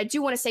references, but I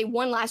do want to say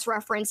one last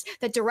reference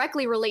that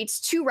directly relates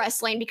to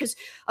wrestling, because,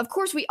 of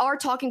course, we are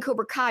talking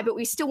Cobra Kai, but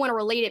we still want to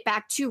relate it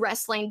back to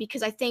wrestling,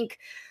 because I think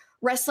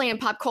wrestling and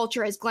pop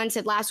culture, as Glenn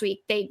said last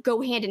week, they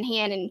go hand in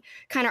hand and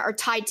kind of are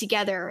tied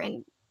together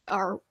and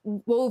are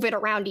woven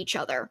around each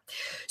other.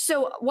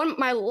 So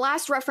my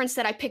last reference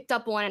that I picked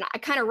up on, and I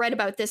kind of read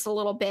about this a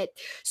little bit.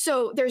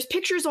 So there's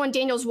pictures on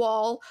Daniel's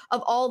wall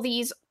of all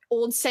these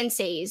old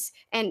senseis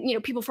and,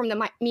 people from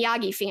the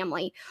Miyagi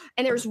family.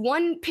 And there's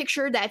one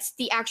picture that's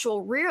the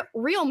actual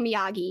real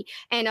Miyagi.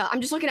 And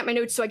I'm just looking at my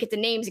notes so I get the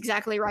names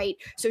exactly right.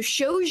 So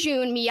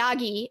Shojun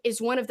Miyagi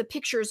is one of the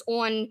pictures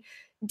on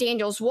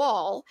Daniel's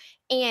wall,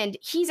 and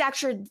he's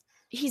actually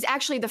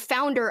the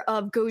founder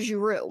of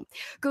Goju-Ryu.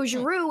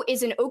 Goju-Ryu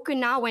is an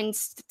Okinawan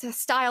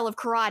style of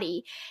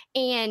karate,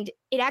 and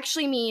it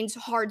actually means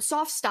hard,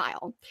 soft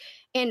style.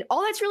 And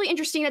all that's really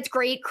interesting. That's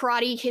great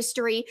karate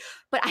history.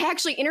 But I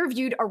actually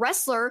interviewed a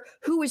wrestler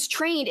who was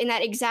trained in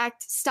that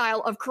exact style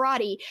of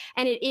karate.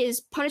 And it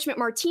is Punishment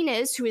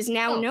Martinez, who is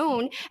now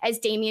known as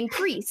Damian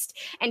Priest.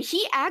 And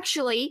he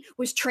actually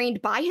was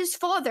trained by his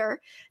father.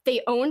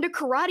 They owned a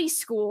karate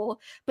school,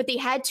 but they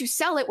had to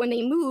sell it when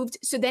they moved.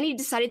 So then he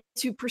decided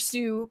to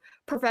pursue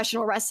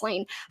professional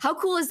wrestling. How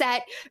cool is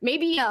that?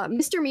 Maybe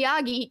Mr.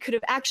 Miyagi could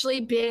have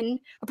actually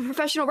been a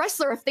professional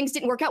wrestler if things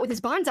didn't work out with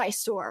his bonsai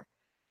store.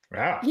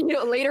 Wow.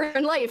 Later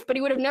in life, but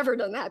he would have never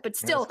done that. But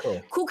still,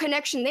 cool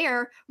connection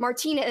there.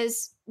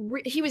 Martinez,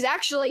 he was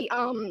actually,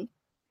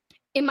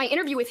 in my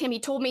interview with him, he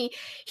told me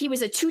he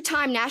was a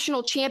 2-time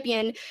national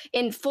champion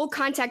in full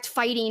contact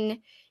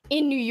fighting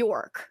in New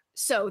York.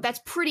 So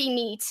that's pretty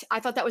neat. I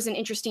thought that was an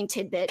interesting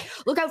tidbit.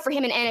 Look out for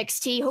him in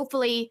NXT.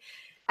 Hopefully,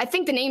 I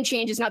think the name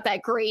change is not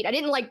that great. I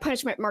didn't like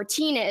Punishment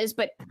Martinez,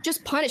 but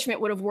just Punishment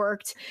would have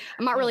worked.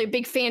 I'm not really a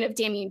big fan of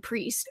Damian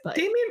Priest. But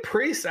Damian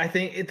Priest, I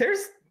think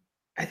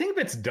if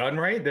it's done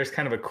right, there's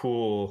kind of a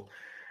cool.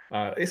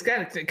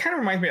 It kind of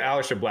reminds me of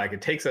Aleister Black.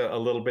 It takes a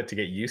little bit to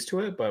get used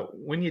to it, but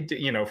when you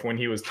do, when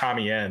he was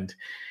Tommy End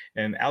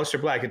and Aleister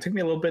Black, it took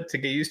me a little bit to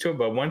get used to it.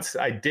 But once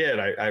I did,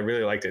 I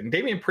really liked it. And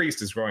Damian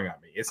Priest is growing on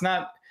me. It's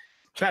not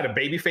a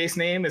babyface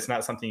name. It's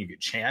not something you could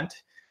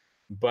chant,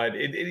 but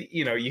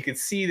you could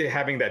see that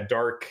having that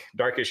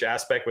darkish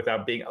aspect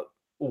without being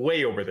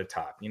way over the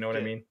top. You know what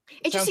I mean?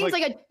 It just seems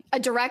like a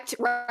direct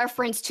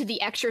reference to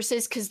The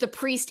Exorcist, because the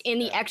priest in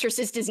The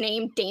Exorcist is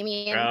named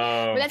Damien.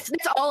 But that's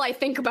all I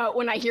think about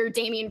when I hear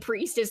Damian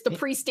Priest, is the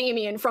priest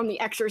Damien from The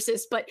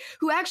Exorcist, but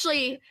who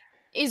actually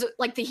is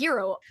like the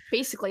hero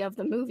basically of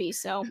the movie.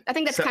 So I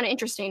think that's kind of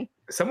interesting.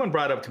 Someone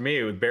brought up to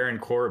me with Baron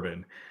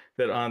Corbin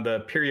that on the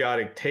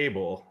periodic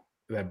table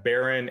that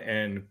Baron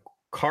and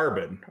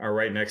Carbon are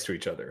right next to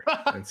each other.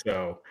 And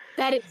so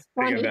that is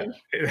funny.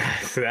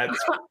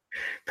 That's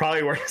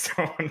probably where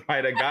someone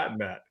might have gotten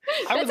that.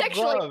 I would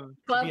actually love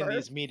to be in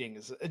these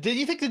meetings. Do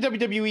you think the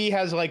WWE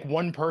has like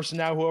one person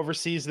now who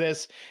oversees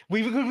this?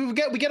 We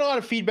get a lot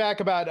of feedback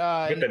about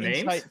get the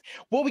names?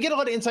 Well, we get a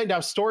lot of insight into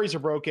how stories are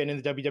broken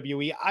in the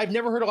WWE. I've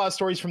never heard a lot of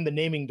stories from the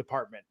naming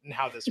department and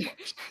how this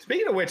works.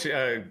 Speaking of which,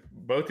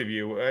 both of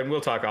you, and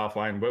we'll talk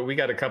offline, but we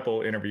got a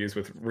couple interviews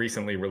with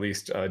recently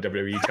released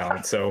WWE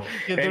talent. So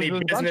any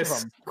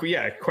business,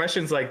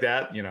 questions like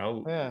that,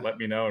 let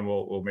me know and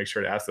we'll make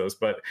sure to ask those.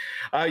 But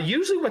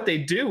usually what they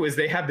do is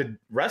they have the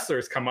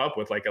wrestlers come up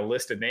with like a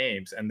list of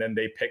names and then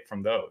they pick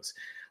from those.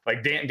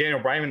 Like Daniel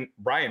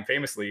Bryan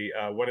famously,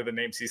 one of the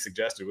names he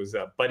suggested was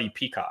Buddy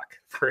Peacock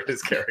for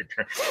his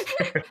character.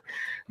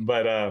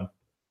 But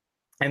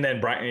And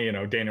then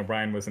Brian, Daniel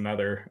Bryan was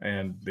another,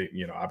 and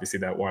obviously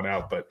that won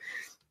out. But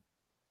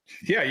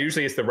yeah,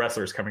 usually it's the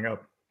wrestlers coming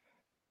up.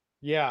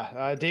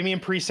 Yeah, Damian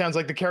Priest sounds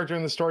like the character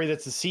in the story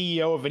that's the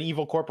CEO of an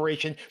evil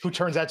corporation who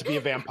turns out to be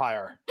a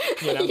vampire.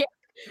 Yeah.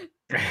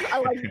 I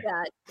like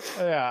that.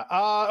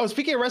 Yeah.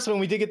 Speaking of wrestling,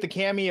 we did get the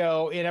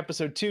cameo in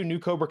episode 2, new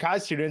Cobra Kai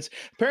students.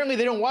 Apparently,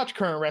 they don't watch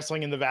current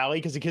wrestling in the Valley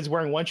because the kid's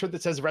wearing one shirt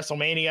that says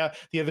WrestleMania,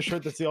 the other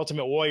shirt that's the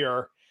Ultimate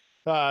Warrior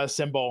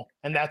symbol,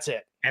 and that's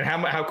it. And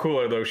how cool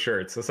are those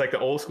shirts? It's like the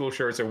old school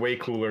shirts are way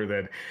cooler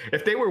than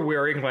if they were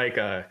wearing like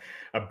a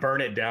Burn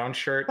It Down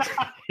shirt.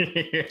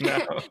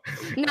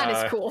 Not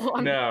as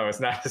cool. No, it's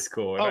not as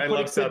cool. And I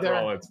love Seth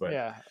Rollins, but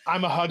yeah,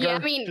 I'm a hugger. Yeah, I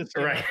mean,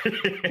 right.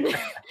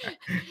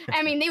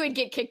 I mean, they would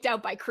get kicked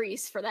out by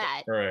Kreese for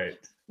that. Right.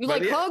 You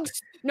like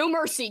hugs? No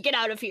mercy. Get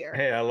out of here.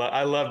 Hey, I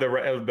love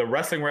the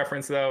wrestling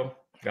reference though.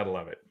 Gotta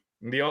love it.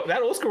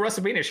 That old school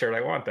WrestleMania shirt.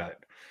 I want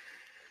that.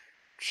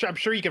 I'm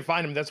sure you can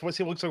find them. That's what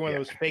he looks like, one of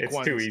those fake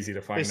ones. It's too easy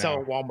to find. They sell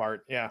at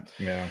Walmart. Yeah.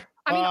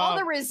 I mean, all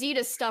the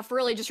Rosita stuff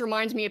really just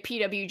reminds me of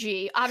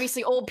PWG.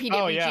 Obviously, old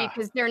PWG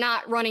because they're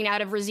not running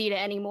out of Rosita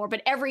anymore.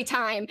 But every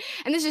time,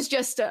 and this is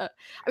just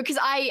because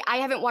I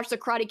haven't watched The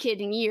Karate Kid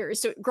in years.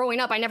 So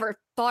growing up, I never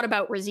thought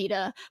about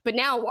Rosita. But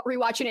now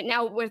rewatching it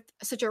now with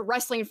such a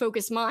wrestling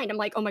focused mind, I'm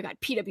like, oh my God,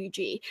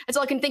 PWG. That's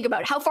all I can think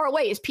about. How far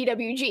away is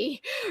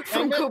PWG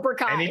from Cobra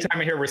Kai?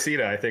 Anytime I hear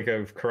Rosita, I think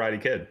of Karate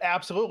Kid.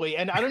 Absolutely.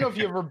 And I don't know if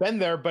you've ever been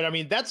there, but I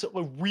mean, that's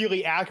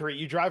really accurate.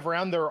 You drive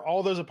around, there are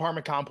all those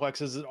apartment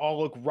complexes that all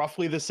look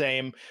roughly the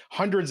same,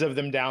 hundreds of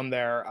them down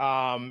there.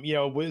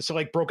 So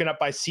like broken up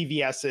by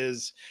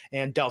CVS's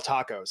and Del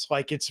Tacos.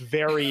 Like it's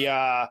very,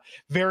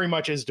 very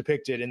much as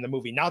depicted in the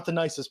movie. Not the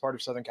nicest part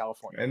of Southern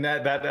California. And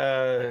that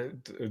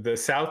the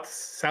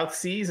South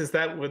Seas, is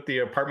that what the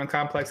apartment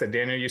complex that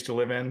Daniel used to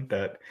live in,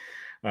 that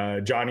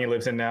Johnny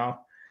lives in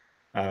now?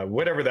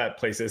 Whatever that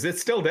place is,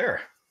 it's still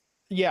there.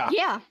 Yeah.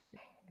 Yeah.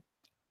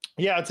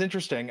 Yeah, it's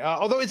interesting.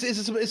 Although it's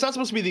not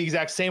supposed to be the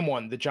exact same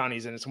one that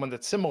Johnny's in. It's one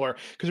that's similar.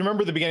 Because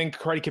remember the beginning of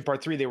Karate Kid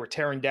Part 3, they were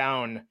tearing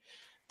down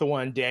the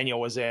one Daniel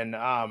was in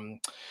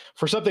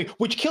for something,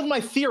 which killed my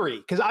theory.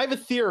 Because I have a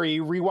theory,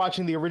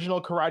 rewatching the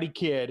original Karate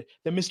Kid,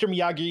 that Mr.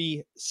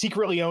 Miyagi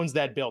secretly owns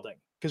that building.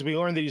 Because we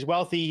learned that he's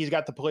wealthy, he's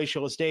got the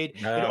palatial estate.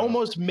 Oh. It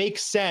almost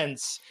makes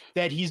sense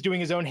that he's doing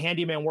his own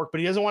handyman work, but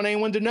he doesn't want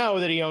anyone to know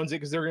that he owns it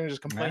because they're going to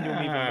just complain to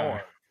him even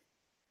more.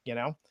 You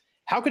know?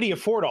 How could he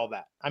afford all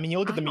that? I mean, you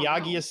look at the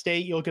Miyagi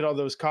estate, you look at all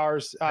those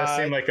cars. That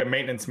seemed like a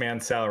maintenance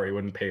man's salary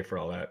wouldn't pay for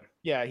all that.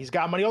 Yeah, he's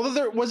got money.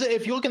 Although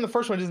if you look in the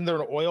first one, isn't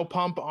there an oil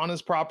pump on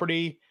his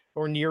property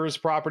or near his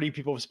property?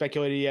 People have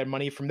speculated he had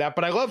money from that.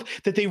 But I love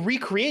that they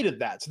recreated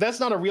that. So that's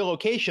not a real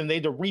location. They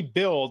had to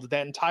rebuild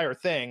that entire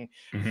thing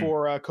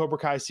for Cobra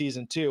Kai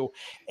Season 2.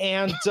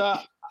 And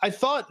I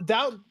thought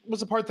that was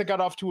the part that got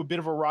off to a bit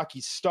of a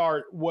rocky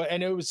start.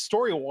 And it was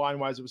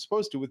storyline-wise, it was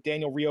supposed to, with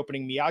Daniel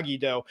reopening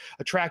Miyagi-Do,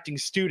 attracting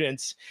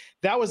students.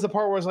 That was the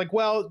part where I was like,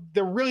 well,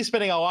 they're really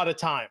spending a lot of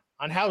time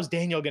on how's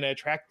Daniel going to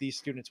attract these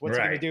students? What's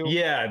he going to do?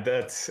 Yeah,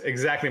 that's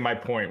exactly my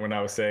point when I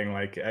was saying,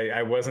 like,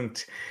 I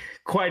wasn't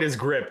quite as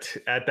gripped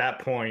at that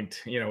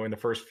point, in the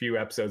first few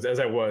episodes as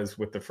I was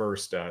with the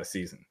first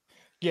season.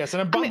 Yes,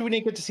 and I'm bummed we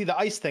didn't get to see the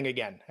ice thing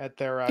again at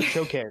their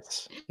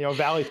showcase,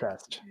 Valley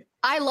Fest.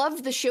 I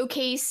loved the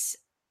showcase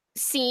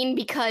scene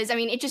because,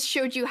 it just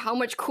showed you how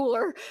much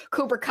cooler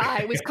Cobra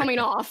Kai was coming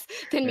off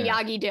than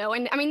Miyagi-Do.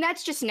 And,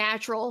 that's just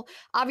natural.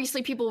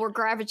 Obviously, people were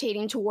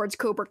gravitating towards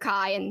Cobra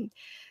Kai, and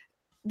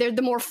they're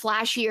the more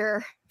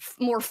flashier,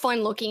 more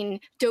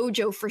fun-looking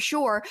dojo for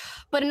sure.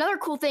 But another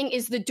cool thing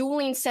is the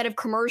dueling set of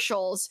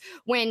commercials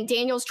when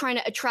Daniel's trying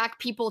to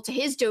attract people to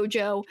his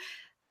dojo.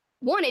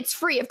 One, it's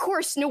free. Of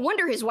course, no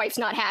wonder his wife's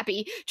not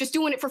happy. Just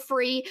doing it for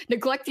free,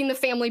 neglecting the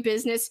family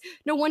business.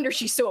 No wonder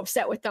she's so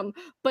upset with them.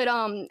 But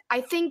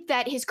I think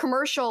that his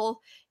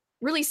commercial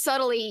really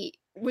subtly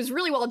was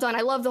really well done.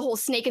 I love the whole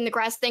snake in the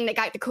grass thing that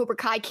got the Cobra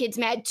Kai kids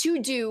mad to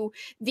do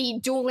the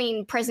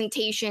dueling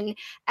presentation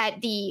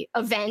at the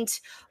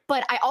event.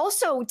 But I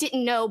also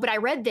didn't know, but I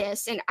read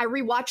this and I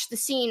rewatched the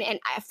scene and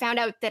I found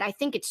out that I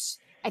think it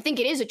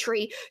is a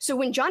tree. So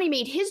when Johnny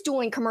made his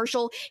dueling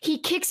commercial, he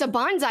kicks a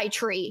bonsai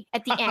tree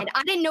at the end.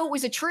 I didn't know it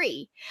was a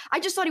tree. I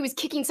just thought he was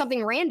kicking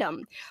something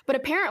random. But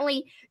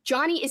apparently,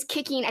 Johnny is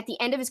kicking at the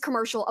end of his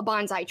commercial a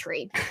bonsai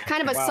tree.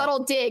 Kind of a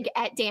subtle dig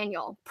at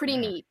Daniel. Pretty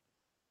neat.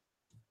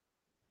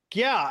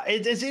 Yeah,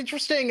 it's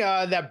interesting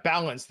that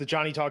balance that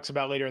Johnny talks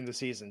about later in the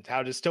season,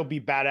 how to still be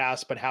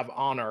badass but have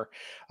honor.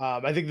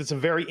 I think that's a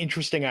very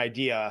interesting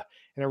idea.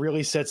 And it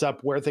really sets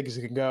up where things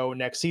can go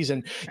next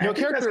season. I think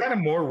that's kind of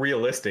more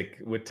realistic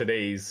with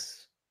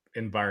today's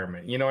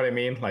environment. You know what I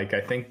mean? Like, I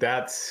think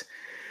that's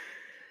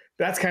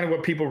kind of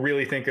what people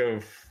really think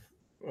of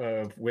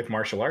with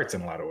martial arts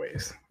in a lot of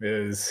ways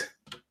is,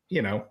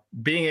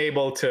 being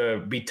able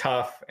to be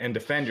tough and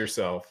defend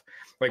yourself.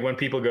 Like when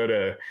people go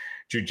to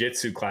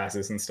jujitsu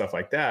classes and stuff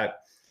like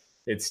that,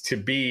 it's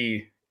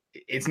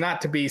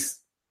not to be,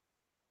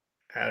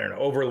 I don't know,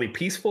 overly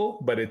peaceful,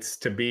 but it's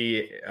to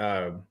be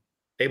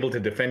able to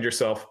defend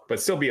yourself, but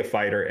still be a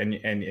fighter,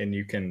 and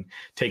you can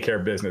take care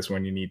of business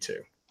when you need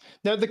to.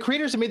 Now, the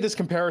creators have made this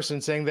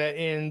comparison saying that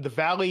in the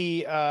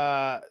Valley,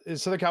 in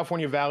Southern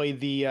California Valley,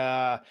 the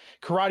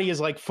karate is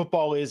like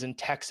football is in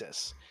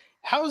Texas.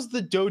 How's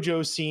the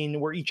dojo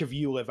scene where each of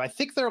you live? I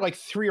think there are like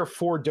 3 or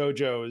 4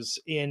 dojos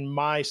in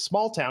my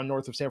small town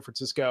north of San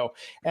Francisco.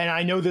 And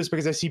I know this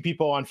because I see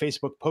people on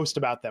Facebook post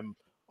about them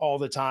all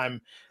the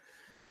time.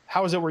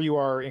 How is it where you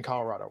are in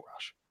Colorado,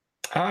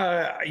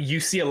 Raj? You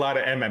see a lot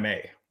of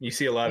MMA. You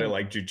see a lot of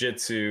like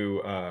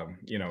jujitsu,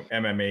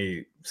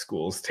 MMA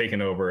schools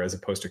taking over as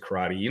opposed to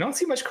karate. You don't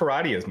see much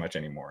karate as much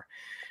anymore.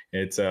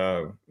 It's,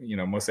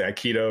 mostly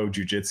Aikido,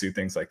 jujitsu,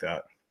 things like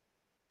that.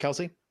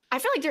 Kelsey? I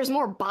feel like there's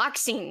more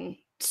boxing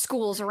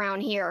schools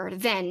around here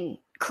than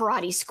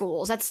karate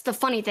schools. That's the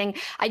funny thing.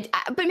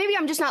 But maybe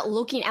I'm just not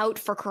looking out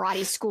for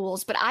karate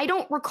schools, but I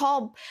don't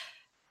recall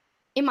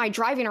in my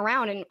driving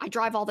around, and I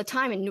drive all the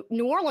time, and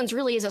New Orleans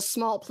really is a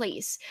small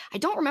place. I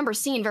don't remember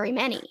seeing very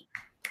many,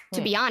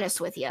 to be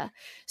honest with you.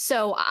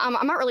 So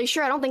I'm not really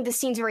sure. I don't think this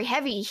scene's very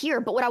heavy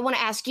here, but what I want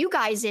to ask you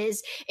guys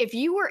is, if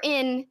you were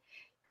in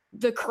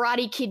the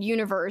Karate Kid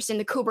universe, in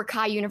the Cobra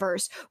Kai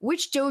universe,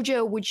 which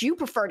dojo would you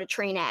prefer to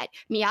train at?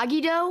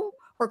 Miyagi-Do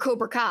or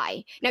Cobra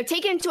Kai? Now,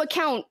 take into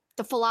account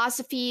the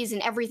philosophies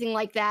and everything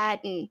like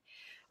that. And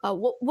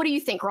what do you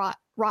think,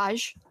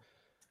 Raj?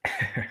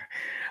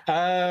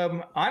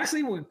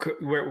 Honestly,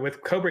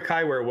 with Cobra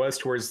Kai, where it was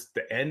towards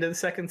the end of the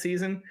second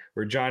season,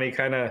 where Johnny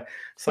kind of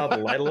saw the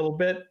light a little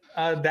bit,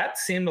 that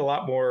seemed a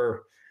lot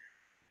more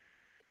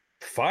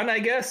fun, I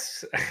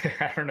guess.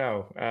 I don't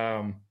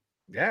know.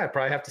 Yeah, I'd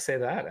probably have to say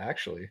that,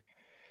 actually.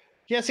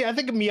 Yeah, see, I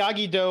think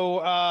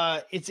Miyagi-Do,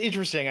 it's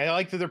interesting. I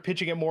like that they're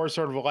pitching it more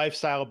sort of a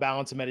lifestyle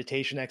balance and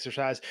meditation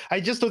exercise. I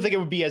just don't think it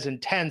would be as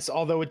intense,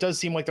 although it does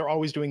seem like they're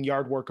always doing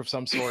yard work of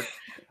some sort,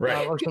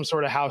 Right. Or some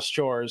sort of house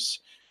chores.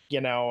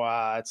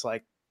 It's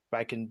like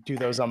I can do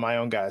those on my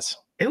own, guys.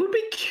 It would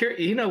be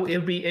it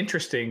would be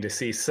interesting to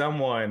see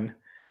someone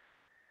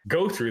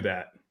go through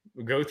that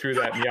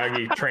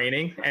Miyagi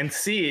training and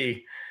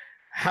see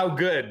how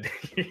good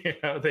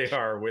they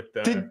are with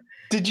the.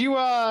 Did you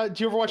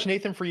ever watch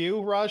Nathan For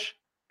You, Raj?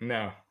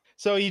 No.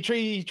 So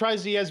he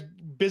has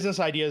business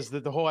ideas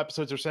that the whole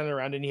episodes are centered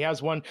around, and he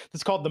has one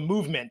that's called The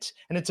Movement,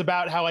 and it's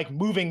about how like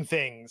moving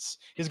things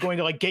is going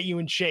to like get you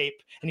in shape,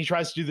 and he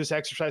tries to do this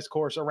exercise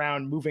course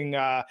around moving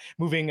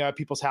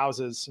people's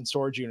houses and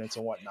storage units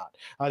and whatnot.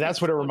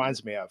 That's what it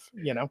reminds me of,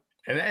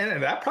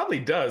 And that probably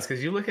does,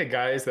 because you look at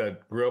guys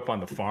that grew up on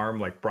the farm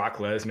like Brock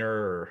Lesnar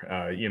or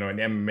an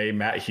MMA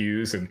Matt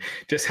Hughes, and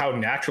just how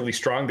naturally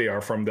strong they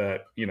are from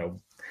the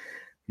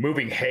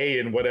moving hay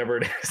and whatever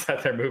it is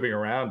that they're moving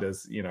around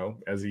as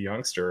a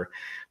youngster,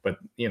 but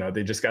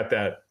they just got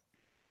that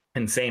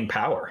insane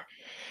power.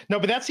 No,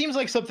 but that seems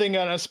like something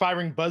an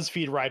aspiring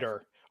BuzzFeed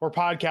writer or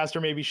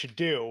podcaster maybe should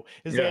do,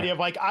 is the idea of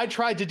like, I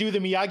tried to do the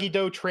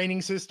Miyagi-Do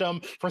training system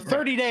for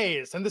 30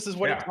 days, and this is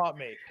what it taught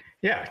me.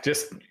 Yeah,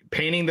 just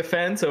painting the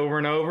fence over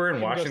and over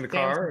and washing the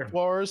car.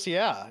 Floors, do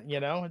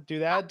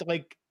that.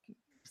 Like,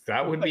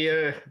 that would be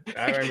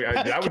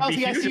that would be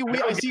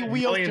huge. I see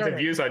wheels millions turning. of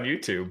views on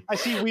YouTube. I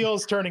see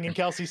wheels turning in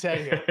Kelsey's head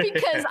here.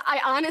 Because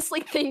I honestly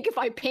think if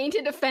I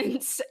painted a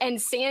fence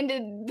and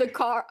sanded the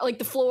car, like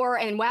the floor,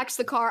 and waxed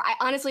the car, I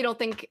honestly don't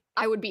think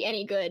I would be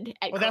any good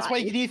at karate. That's why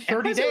you need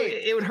 30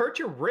 days. It would hurt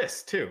your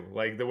wrist too,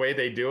 like the way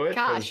they do it.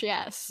 Gosh,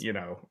 yes.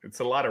 It's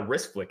a lot of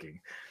wrist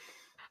flicking.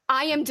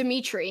 I am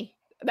Dimitri.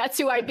 That's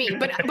who I'd be,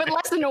 but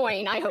less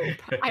annoying. I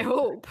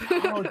hope.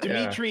 Oh,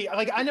 Dimitri!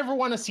 Like, I never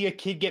want to see a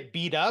kid get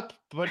beat up,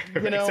 but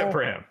except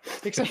for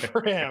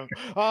him.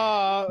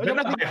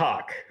 Not by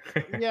Hawk.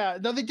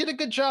 They did a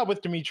good job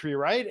with Dimitri,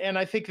 right? And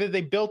I think that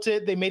they built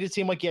it. They made it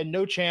seem like he had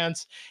no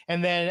chance,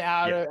 and then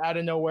out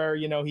of nowhere,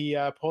 he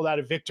pulled out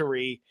a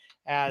victory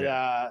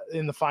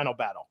in the final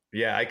battle.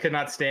 Yeah, I could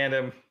not stand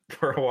him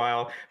for a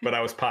while, but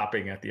I was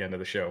popping at the end of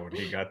the show when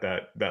he got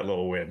that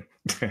little win.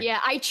 Yeah,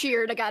 I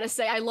cheered. I gotta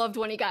say, I loved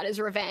when he got his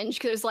revenge,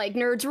 because it's like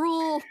nerds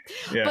rule.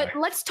 Yeah. But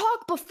let's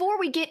talk before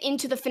we get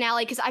into the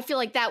finale, because I feel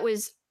like that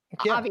was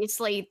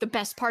obviously the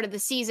best part of the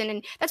season,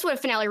 and that's what a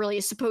finale really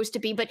is supposed to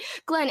be. But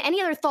Glenn, any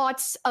other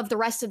thoughts of the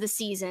rest of the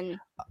season?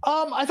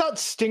 I thought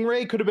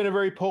Stingray could have been a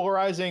very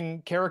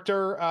polarizing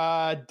character.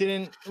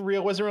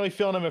 Wasn't really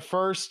feeling him at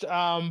first,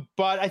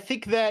 but I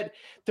think that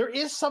there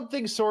is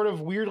something sort of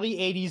weirdly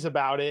 80s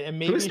about it, and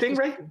maybe who's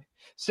Stingray?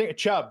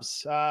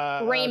 Chubbs.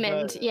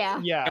 Raymond,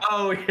 yeah.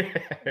 Oh,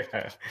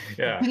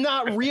 yeah. Did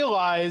not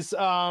realize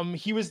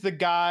he was the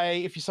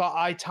guy, if you saw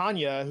I,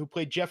 Tonya, who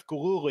played Jeff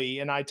Gillooly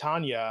in I,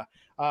 Tonya.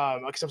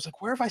 Because I was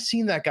like, where have I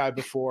seen that guy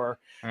before?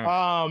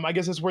 I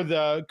guess that's where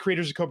the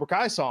creators of Cobra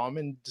Kai saw him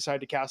and decided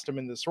to cast him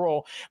in this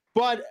role.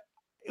 But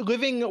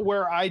living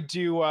where I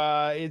do,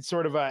 it's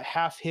sort of a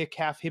half hick,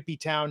 half hippie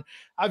town.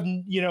 I've,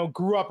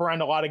 grew up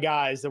around a lot of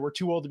guys that were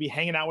too old to be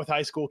hanging out with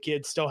high school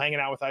kids, still hanging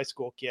out with high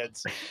school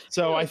kids.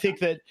 So I think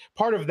that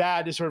part of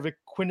that is sort of a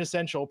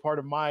quintessential part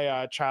of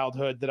my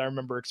childhood that I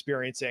remember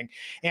experiencing.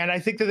 And I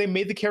think that they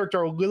made the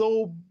character a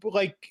little,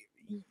 like,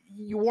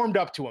 you warmed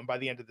up to him by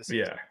the end of the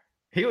season. Yeah.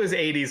 He was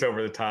 80s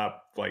over the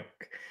top,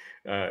 like,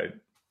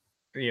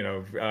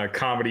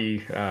 comedy,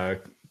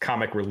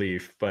 comic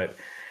relief, but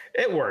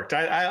it worked.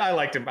 I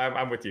liked him.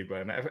 I'm with you,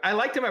 Glenn. I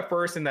liked him at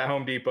first in that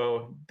Home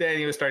Depot. Then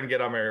he was starting to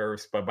get on my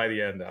nerves, but by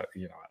the end,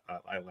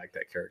 I like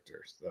that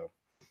character. So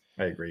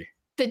I agree.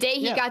 The day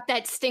he got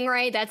that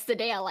stingray, that's the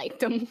day I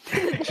liked him.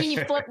 He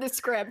flipped the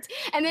script.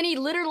 And then he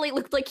literally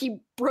looked like he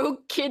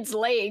broke kids'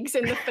 legs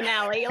in the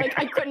finale. Like,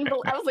 I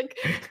was like,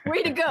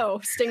 way to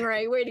go,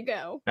 Stingray, way to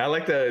go. I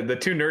like the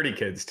two nerdy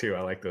kids, too.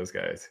 I like those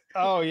guys.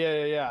 Oh,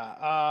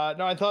 yeah.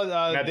 No, I thought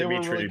Not they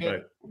Dimitri, were really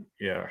good. but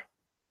yeah.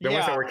 The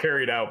ones that were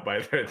carried out by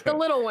the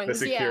little ones, the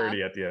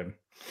security at the end.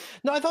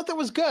 No, I thought that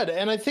was good.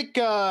 And I think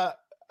I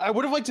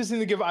would have liked to see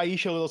them give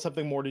Aisha a little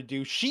something more to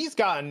do. She's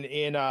gotten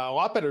in a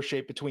lot better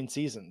shape between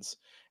seasons.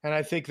 And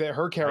I think that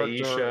her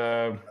character...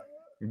 Aisha,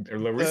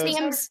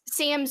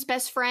 Sam's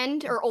best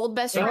friend or old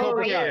best friend. Oh,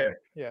 right?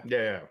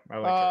 yeah. I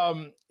like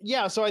her.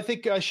 Yeah, so I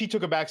think she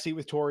took a backseat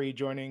with Tori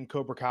joining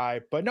Cobra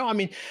Kai. But no, I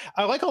mean,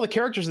 I like all the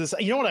characters of this.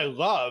 You know what I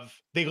love?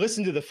 They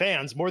listen to the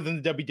fans more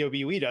than the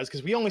WWE does,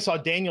 because we only saw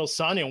Daniel's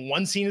son in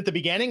one scene at the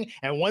beginning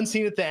and one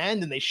scene at the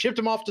end, and they shipped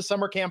him off to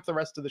summer camp the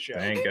rest of the show.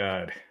 Thank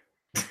God.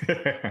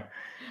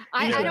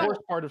 I don't, the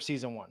worst part of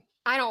season 1.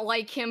 I don't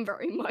like him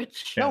very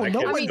much. Yeah,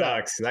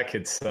 that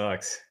kid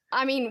sucks.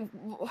 I mean,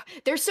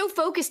 they're so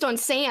focused on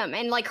Sam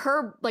and like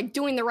her, like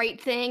doing the right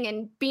thing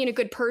and being a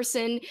good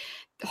person,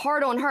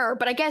 hard on her.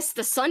 But I guess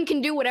the son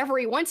can do whatever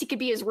he wants. He could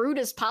be as rude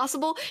as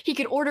possible. He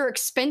could order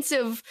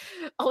expensive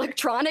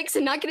electronics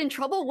and not get in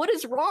trouble. What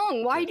is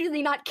wrong? Why do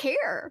they not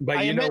care?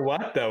 But you know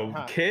what, though?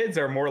 Kids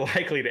are more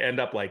likely to end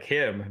up like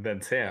him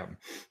than Sam.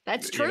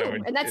 That's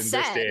true. And that's sad.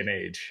 In this day and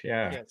age.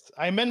 Yeah. Yes.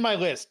 I amend my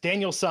list.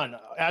 Daniel's son.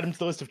 Add him to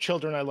the list of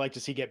children I'd like to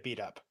see get beat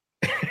up.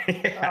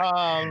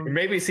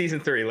 Maybe season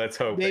 3. Let's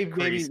hope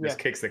Kreese just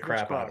kicks the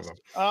crap out of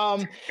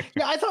him.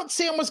 Yeah, I thought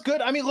Sam was good.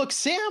 I mean, look,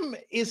 Sam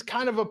is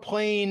kind of a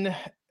plain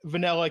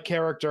vanilla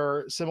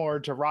character, similar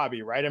to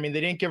Robbie, right? I mean,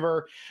 they didn't give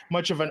her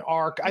much of an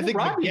arc. I think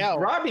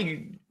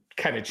Robbie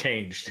kind of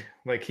changed.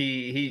 Like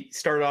he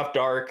started off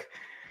dark,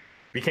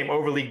 became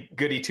overly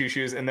goody two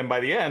shoes, and then by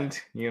the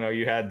end,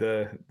 you had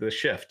the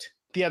shift.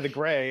 Yeah, the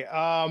gray.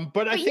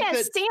 But I think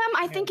that Sam,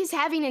 I think, is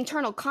having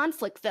internal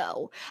conflict,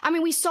 though. I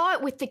mean, we saw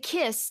it with the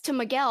kiss to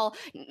Miguel.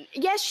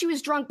 Yes, she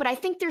was drunk, but I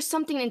think there's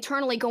something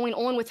internally going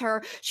on with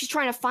her. She's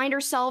trying to find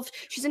herself.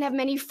 She doesn't have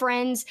many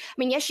friends. I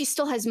mean, yes, she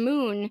still has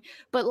Moon,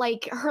 but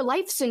like her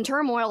life's in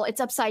turmoil. It's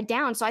upside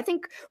down. So I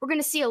think we're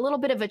going to see a little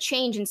bit of a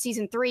change in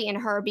season 3 in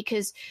her,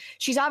 because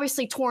she's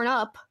obviously torn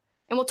up.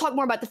 And we'll talk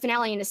more about the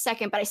finale in a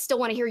second, but I still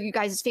want to hear you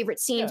guys' favorite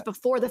scenes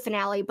before the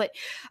finale. But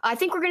I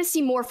think we're going to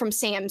see more from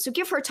Sam. So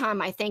give her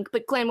time, I think.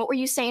 But Glenn, what were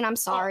you saying? I'm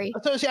sorry.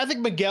 I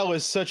think Miguel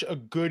is such a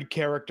good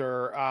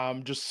character.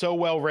 Just so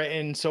well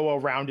written, so well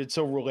rounded,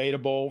 so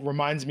relatable.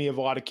 Reminds me of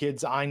a lot of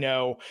kids I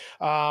know.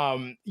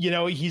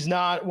 He's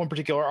not one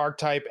particular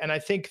archetype. And I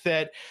think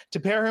that to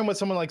pair him with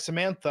someone like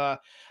Samantha,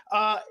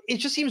 it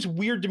just seems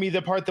weird to me,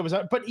 the part that was,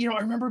 but I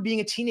remember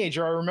being a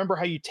teenager. I remember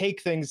how you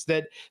take things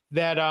that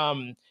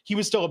he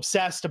was still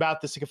obsessed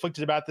about this,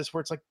 conflicted about this,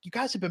 where it's like, you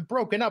guys have been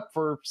broken up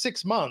for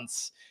 6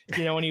 months,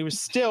 and he was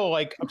still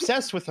like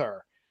obsessed with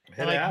her.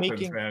 And like happens,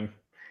 making man.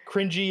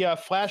 Cringy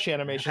flash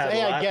animations.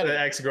 Hey, I get it.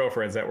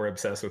 Ex-girlfriends that were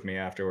obsessed with me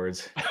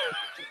afterwards.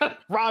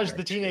 Raj,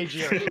 the teenage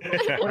years.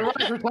 When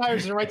Raj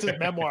retires and writes his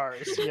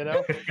memoirs,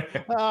 No,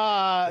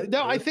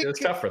 I think it's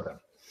tough for them.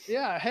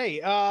 Yeah. Hey,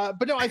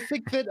 but no, I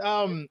think that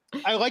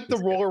I like the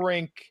roller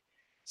rink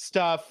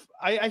stuff.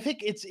 I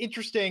think it's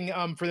interesting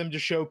for them to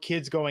show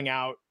kids going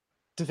out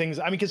to things.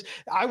 I mean, because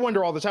I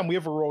wonder all the time, we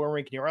have a roller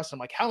rink near us. I'm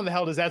like, how in the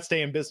hell does that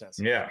stay in business?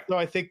 Yeah. So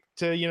I think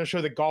to,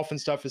 show that golf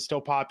and stuff is still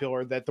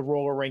popular, that the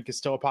roller rink is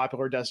still a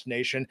popular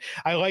destination.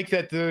 I like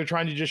that they're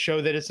trying to just show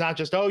that it's not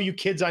just, oh, you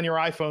kids on your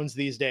iPhones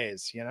these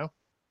days,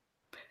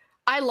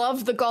 I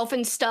love the golf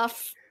and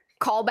stuff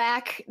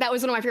callback. That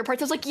was one of my favorite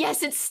parts. I was like,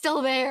 yes, it's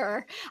still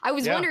there. I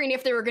was wondering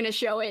if they were going to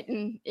show it,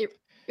 and it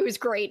was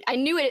great. I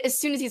knew it as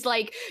soon as he's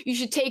like, you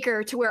should take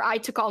her to where I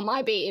took all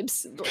my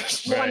babes.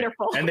 Right.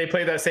 Wonderful. And they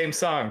played that same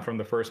song from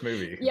the first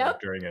movie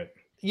during it.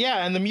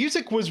 Yeah, and the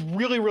music was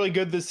really, really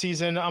good this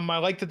season. I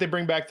like that they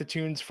bring back the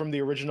tunes from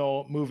the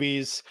original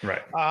movies.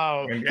 Right.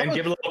 And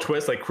give a little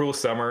twist, like Cruel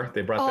Summer.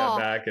 They brought that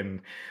back. And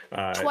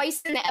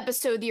twice in the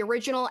episode, the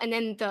original and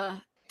then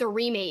the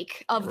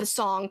remake of the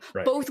song,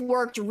 both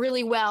worked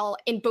really well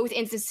in both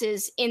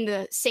instances in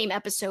the same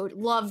episode.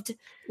 Loved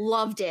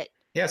it.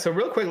 Yeah, so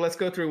real quick, let's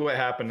go through what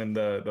happened in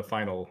the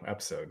final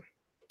episode.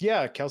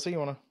 Yeah, Kelsey, you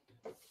want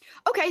to?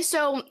 Okay,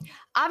 so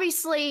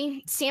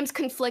obviously Sam's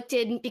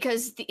conflicted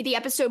because the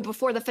episode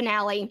before the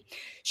finale,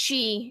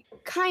 she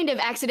kind of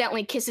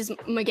accidentally kisses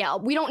Miguel.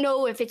 We don't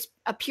know if it's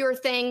a pure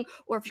thing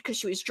or if because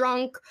she was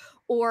drunk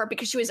or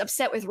because she was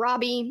upset with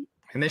Robbie.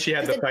 And then she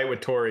had the fight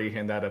with Tori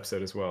in that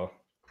episode as well.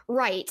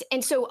 Right.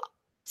 And so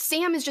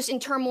Sam is just in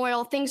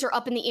turmoil. Things are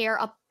up in the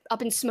air, up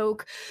in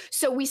smoke.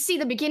 So we see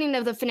the beginning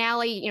of the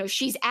finale.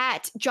 She's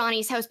at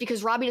Johnny's house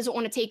because Robbie doesn't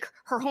want to take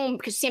her home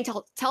because Sam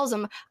tells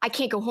him, I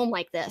can't go home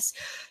like this.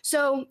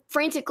 So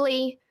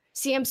frantically,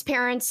 Sam's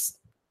parents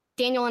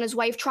Daniel and his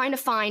wife trying to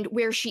find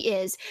where she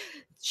is.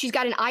 She's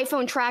got an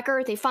iPhone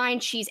tracker. They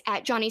find she's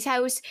at Johnny's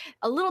house.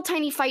 A little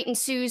tiny fight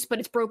ensues, but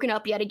it's broken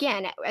up yet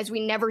again, as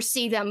we never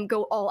see them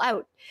go all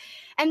out.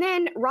 And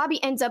then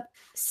Robbie ends up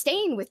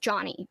staying with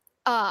Johnny.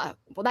 Well,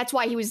 that's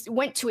why he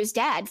went to his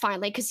dad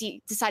finally, because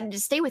he decided to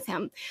stay with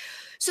him.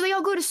 So they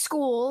all go to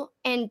school,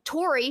 and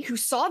Tori, who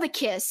saw the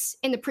kiss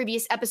in the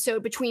previous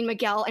episode between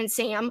Miguel and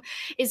Sam,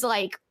 is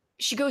like,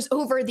 she goes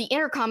over the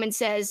intercom and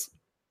says,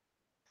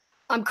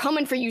 "I'm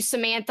coming for you,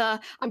 Samantha.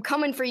 I'm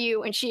coming for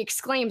you." And she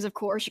exclaims, of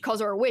course, she calls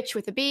her a witch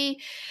with a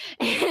B.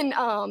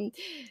 And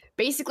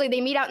basically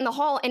they meet out in the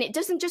hall, and it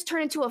doesn't just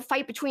turn into a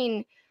fight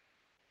between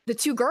the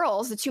two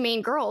girls, the two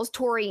main girls,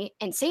 Tori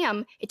and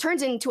Sam. It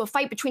turns into a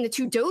fight between the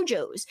two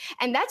dojos.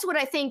 And that's what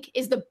I think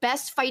is the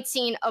best fight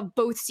scene of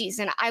both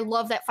seasons. I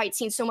love that fight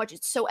scene so much.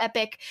 It's so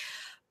epic.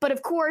 But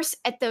of course,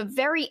 at the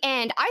very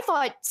end, I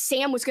thought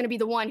Sam was going to be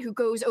the one who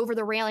goes over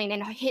the railing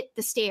and hit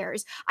the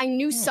stairs. I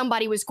knew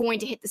somebody was going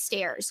to hit the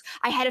stairs.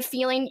 I had a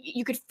feeling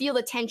you could feel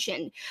the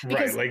tension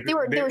because they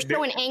were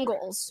showing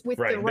angles with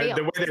the rail.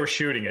 The way they were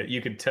shooting it,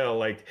 you could tell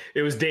like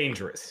it was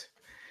dangerous.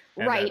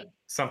 Right.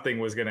 Something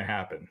was going to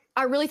happen.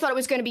 I really thought it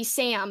was going to be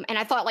Sam, and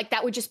I thought like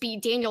that would just be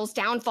Daniel's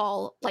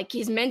downfall, like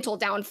his mental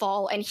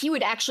downfall, and he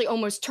would actually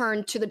almost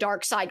turn to the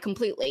dark side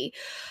completely.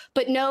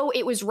 But no,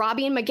 it was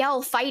Robbie and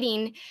Miguel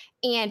fighting,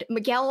 and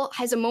Miguel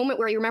has a moment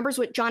where he remembers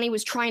what Johnny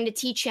was trying to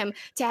teach him,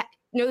 to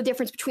know the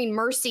difference between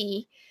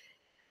mercy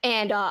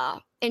and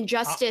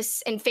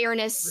justice and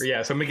fairness.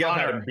 Yeah, so Miguel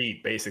had him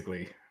beat,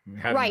 basically.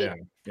 Right.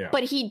 Yeah.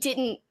 But he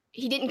didn't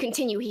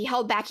continue. He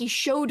held back. He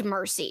showed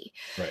mercy.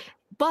 Right.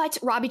 But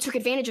Robbie took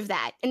advantage of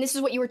that. And this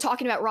is what you were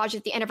talking about, Raj,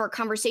 at the end of our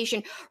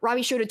conversation.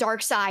 Robbie showed a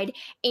dark side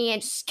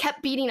and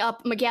kept beating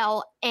up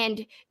Miguel,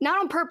 and not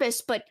on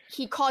purpose, but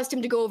he caused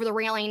him to go over the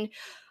railing.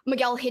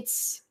 Miguel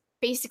hits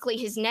basically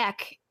his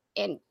neck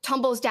and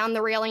tumbles down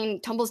the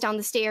railing, tumbles down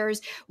the stairs,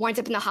 winds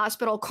up in the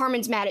hospital.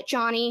 Carmen's mad at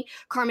Johnny.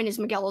 Carmen is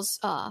Miguel's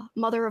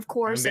mother, of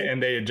course.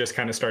 And they had just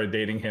kind of started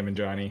dating her and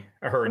Johnny.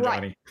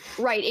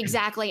 Right,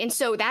 exactly. And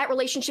so that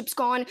relationship's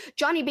gone.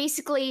 Johnny,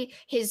 basically,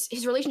 his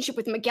relationship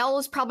with Miguel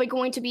is probably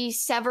going to be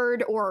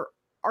severed or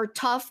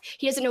tough.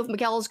 He doesn't know if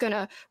Miguel is going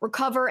to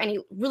recover, and he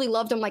really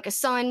loved him like a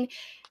son.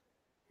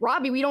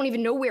 Robbie, we don't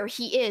even know where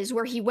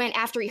he went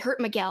after he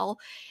hurt Miguel.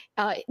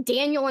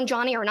 Daniel and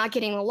Johnny are not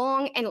getting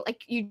along, and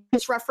like you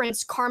just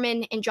referenced,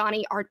 Carmen and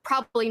Johnny are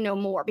probably no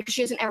more because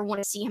she doesn't ever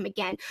want to see him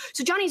again.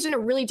 So Johnny's in a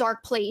really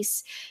dark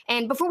place.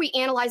 And before we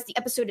analyze the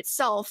episode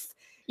itself,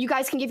 you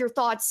guys can give your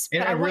thoughts.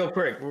 And real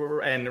quick,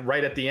 and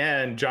right at the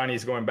end,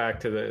 Johnny's going back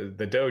to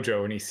the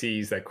dojo, and he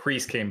sees that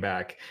Kreese came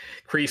back.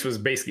 Kreese was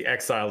basically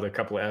exiled a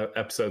couple of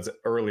episodes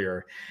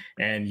earlier,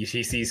 and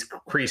he sees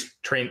Kreese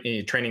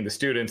training the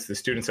students. The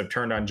students have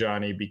turned on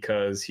Johnny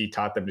because he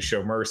taught them to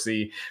show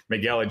mercy.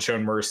 Miguel had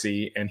shown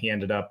mercy, and he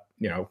ended up,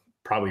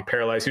 probably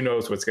paralyzed. Who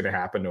knows what's going to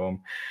happen to him?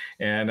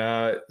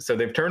 And so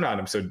they've turned on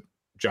him. So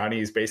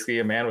Johnny is basically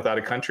a man without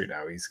a country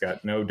now. He's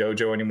got no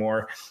dojo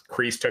anymore.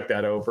 Kreese took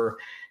that over.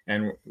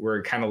 And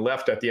we're kind of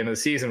left at the end of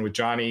the season with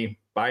Johnny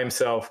by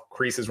himself.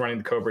 Kreese is running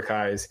the Cobra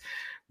Kais.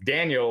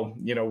 Daniel,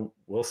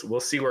 we'll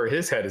see where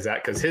his head is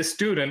at, because his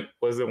student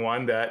was the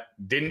one that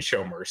didn't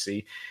show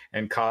mercy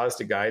and caused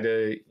a guy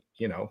to,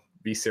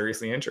 be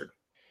seriously injured.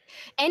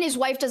 And his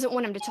wife doesn't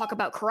want him to talk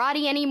about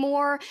karate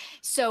anymore.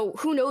 So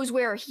who knows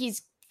where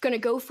he's going to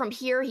go from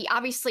here. He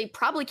obviously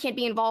probably can't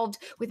be involved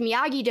with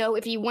Miyagi-Do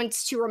if he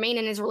wants to remain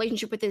in his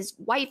relationship with his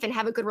wife and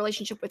have a good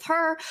relationship with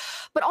her.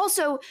 But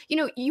also,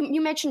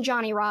 you mentioned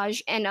Johnny,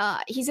 Raj, and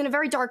he's in a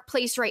very dark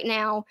place right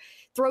now,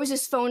 throws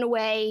his phone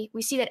away.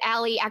 We see that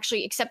Allie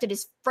actually accepted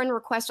his friend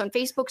request on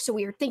Facebook, so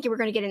we were thinking we're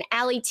going to get an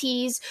Allie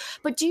tease.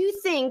 But do you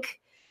think,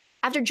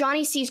 after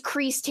Johnny sees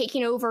Kreese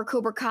taking over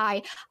Cobra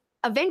Kai,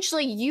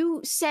 eventually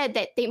you said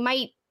that they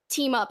might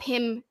team up,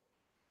 him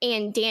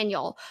and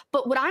Daniel,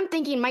 but what I'm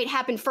thinking might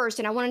happen first,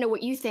 and I want to know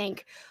what you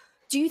think.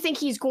 Do you think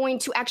he's going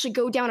to actually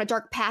go down a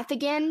dark path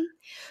again?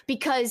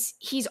 Because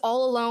he's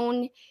all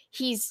alone.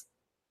 He's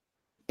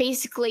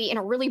basically in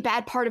a really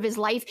bad part of his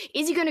life.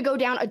 Is he going to go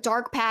down a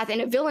dark path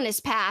and a villainous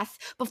path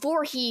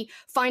before he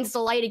finds the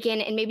light again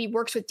and maybe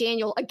works with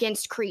Daniel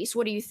against Kreese?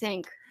 What do you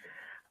think?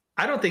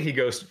 I don't think he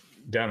goes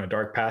down a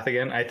dark path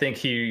again. I think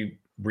he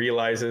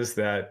realizes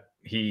that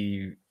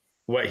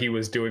what he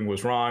was doing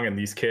was wrong, and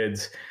these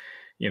kids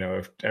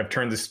have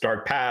turned this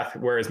dark path,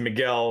 whereas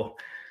Miguel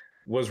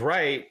was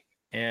right.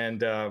 And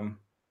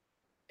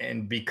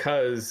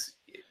because,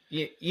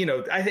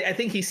 I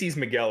think he sees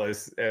Miguel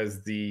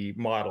as the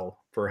model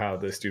for how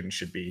the student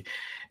should be.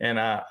 And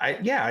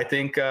I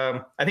think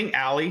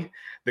Allie,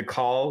 the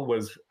call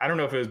was, I don't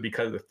know if it was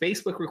because of the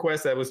Facebook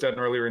request that was done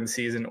earlier in the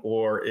season,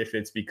 or if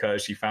it's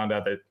because she found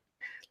out that,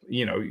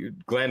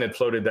 Glenn had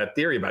floated that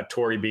theory about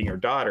Tori being her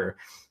daughter.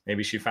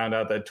 Maybe she found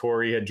out that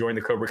Tori had joined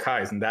the Cobra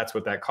Kais, and that's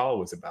what that call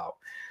was about.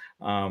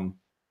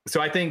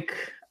 So I think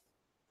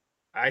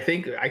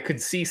I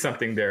could see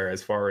something there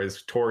as far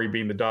as Tori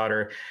being the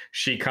daughter.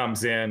 She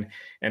comes in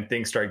and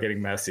things start getting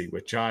messy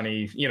with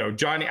Johnny.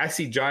 I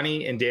see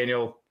Johnny and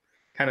Daniel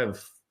kind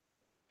of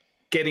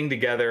getting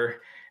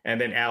together and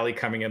then Allie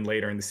coming in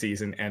later in the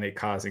season and it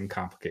causing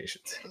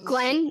complications.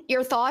 Glenn,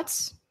 your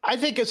thoughts? I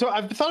think so.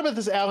 I've thought about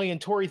this Allie and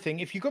Tori thing.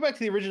 If you go back to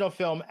the original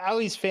film,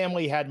 Allie's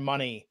family had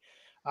money,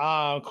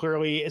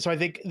 clearly. So I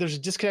think there's a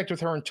disconnect with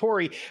her and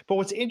Tori. But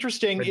what's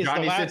interesting But is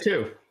Johnny the last. said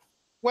too.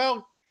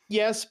 Well,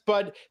 yes,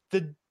 but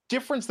the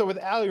difference though with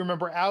Allie,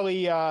 remember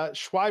Allie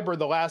Schreiber,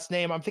 the last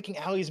name. I'm thinking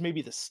Allie's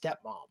maybe the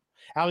stepmom.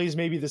 Allie's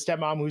maybe the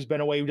stepmom who's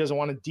been away, who doesn't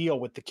want to deal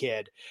with the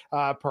kid,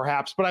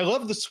 perhaps. But I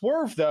love the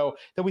swerve, though,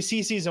 that we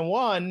see season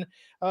 1.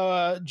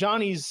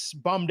 Johnny's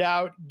bummed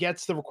out,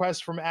 gets the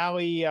request from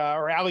Allie,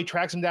 or Allie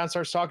tracks him down,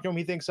 starts talking to him.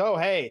 He thinks, oh,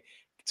 hey,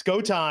 it's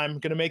go time.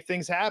 Going to make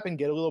things happen.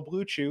 Get a little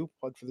Blue Chew.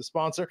 Plug for the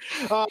sponsor.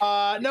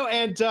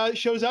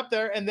 Shows up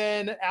there, and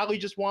then Allie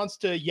just wants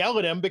to yell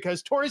at him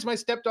because Tori's my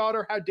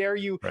stepdaughter. How dare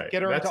you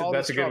get her into all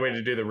this That's a trouble. good way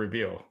to do the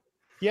reveal.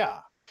 Yeah.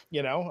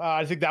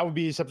 I think that would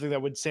be something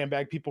that would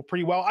sandbag people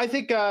pretty well. I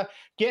think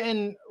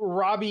getting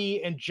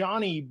Robbie and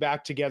Johnny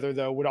back together,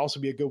 though, would also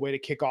be a good way to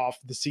kick off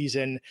the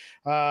season.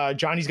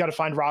 Johnny's got to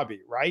find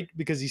Robbie, right?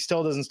 Because he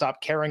still doesn't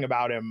stop caring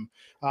about him,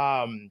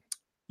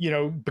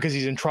 because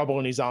he's in trouble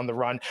and he's on the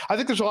run. I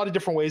think there's a lot of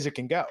different ways it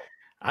can go.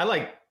 I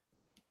like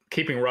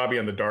keeping Robbie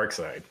on the dark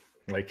side.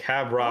 Like,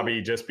 have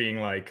Robbie just being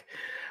like,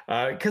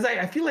 because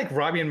I feel like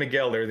Robbie and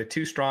Miguel are the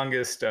two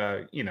strongest,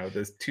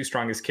 the two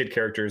strongest kid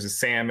characters is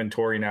Sam and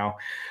Tori now.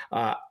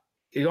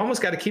 You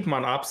almost got to keep them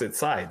on opposite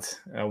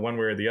sides, one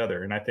way or the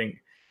other. And I think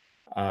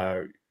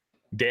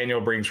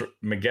Daniel brings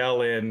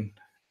Miguel in,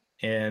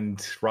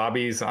 and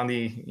Robbie's on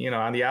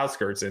the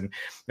outskirts, and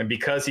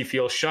because he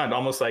feels shunned,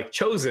 almost like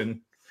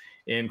Chosen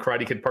in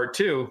Karate Kid Part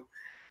 2.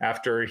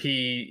 After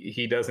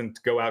he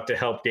doesn't go out to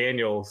help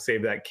Daniel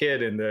save that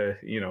kid in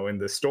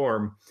the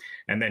storm,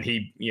 and then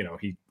he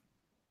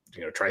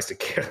tries to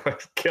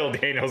kill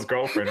Daniel's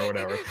girlfriend or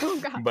whatever. Oh,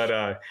 gosh.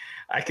 But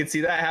I could see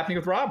that happening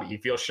with Robbie. He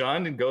feels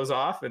shunned and goes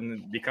off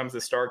and becomes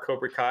the star of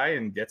Cobra Kai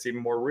and gets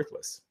even more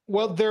ruthless.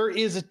 Well, there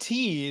is a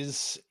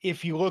tease.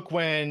 If you look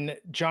when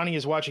Johnny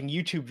is watching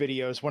YouTube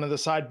videos, one of the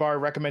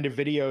sidebar recommended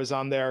videos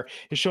on there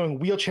is showing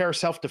wheelchair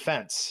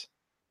self-defense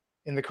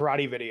in the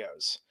karate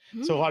videos.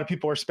 So a lot of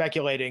people are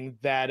speculating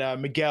that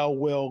Miguel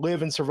will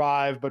live and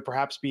survive, but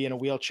perhaps be in a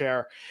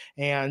wheelchair,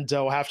 and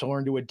will have to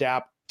learn to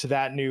adapt to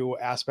that new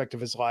aspect of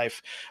his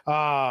life.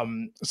 I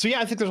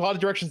think there's a lot of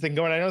directions they can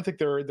go, and I don't think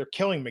they're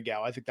killing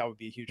Miguel. I think that would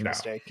be a huge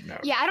mistake. No.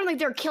 Yeah, I don't think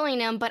they're killing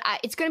him, but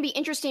it's going to be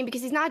interesting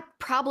because he's not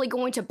probably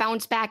going to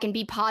bounce back and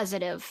be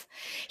positive.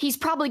 He's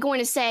probably going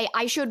to say,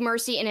 I showed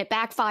mercy and it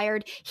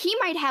backfired. He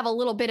might have a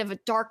little bit of a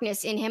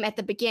darkness in him at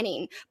the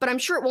beginning, but I'm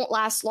sure it won't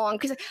last long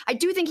because I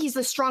do think he's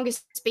the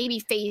strongest baby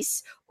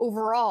face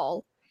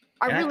overall.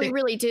 I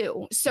really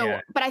do. So,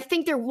 yeah. But I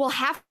think there will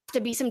have to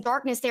be some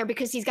darkness there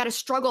because he's got to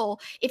struggle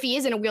if he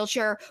is in a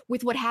wheelchair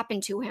with what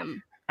happened to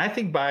him. I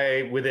think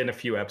within a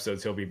few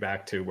episodes, he'll be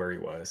back to where he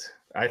was.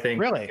 I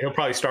think he'll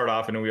probably start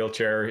off in a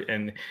wheelchair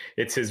and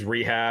it's his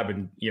rehab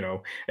and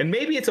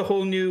maybe it's a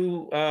whole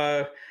new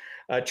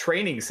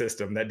training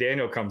system that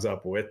Daniel comes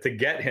up with to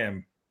get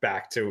him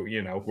back to,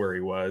 where he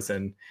was.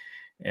 And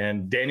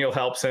Daniel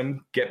helps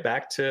him get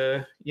back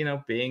to,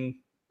 being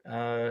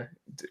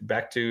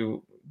back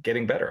to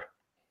getting better.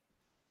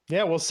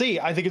 Yeah, we'll see.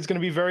 I think it's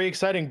going to be very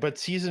exciting, but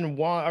season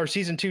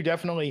 2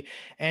 definitely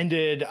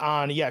ended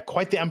on,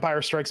 quite the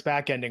Empire Strikes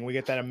Back ending. We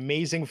get that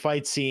amazing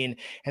fight scene,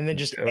 and then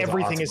just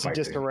everything is in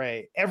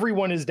disarray.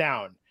 Everyone is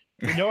down.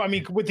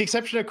 With the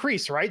exception of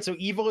Kreese, right? So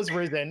evil is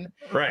risen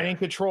and in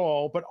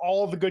control, but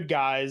all the good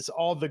guys,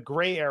 all the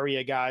gray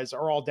area guys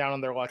are all down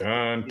on their luck.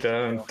 Dun,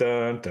 dun,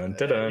 dun, dun,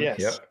 dun, dun. Yes.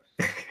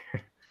 Yep.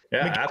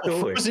 Yeah,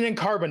 absolutely. Frozen in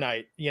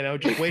carbonite,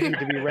 just waiting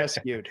to be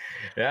rescued.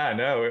 Yeah,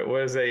 no, it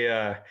was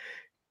a...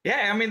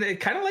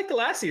 kind of like the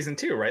last season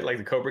too, right? Like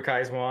the Cobra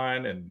Kai's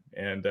one,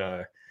 and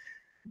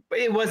but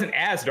it wasn't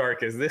as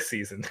dark as this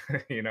season,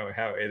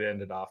 how it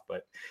ended off.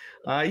 But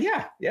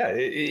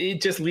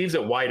it just leaves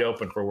it wide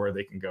open for where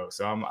they can go.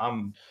 So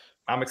I'm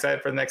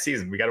excited for the next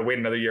season. We got to wait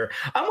another year.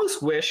 I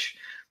almost wish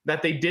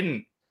that they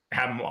didn't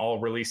have them all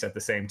released at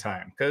the same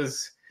time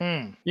because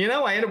I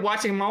ended up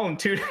watching them all in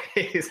 2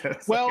 days.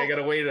 It's I got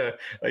to wait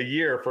a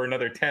year for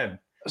another 10.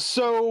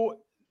 So.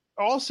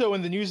 Also,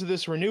 in the news of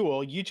this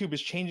renewal, YouTube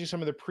is changing some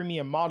of the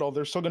premium model.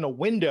 They're still going to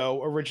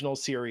window original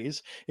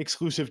series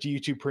exclusive to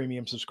YouTube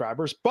premium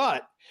subscribers.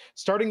 But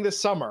starting this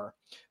summer,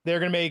 they're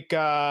going to make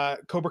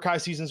Cobra Kai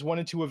seasons 1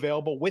 and 2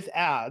 available with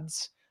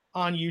ads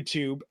on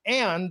YouTube.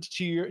 And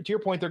to your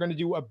point, they're going to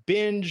do a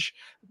binge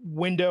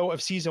window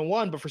of season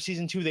 1. But for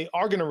season 2, they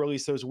are going to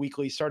release those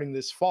weekly starting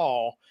this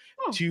fall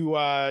to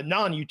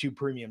non-YouTube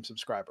premium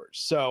subscribers.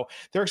 So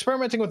they're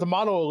experimenting with the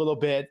model a little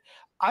bit.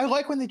 I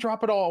like when they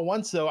drop it all at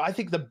once, though. I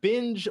think the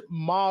binge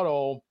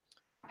model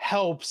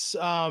helps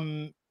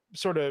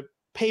sort of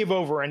pave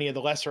over any of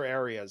the lesser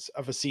areas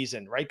of a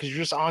season, right? Because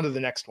you're just on to the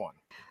next one.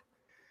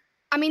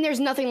 I mean, there's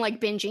nothing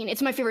like binging.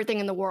 It's my favorite thing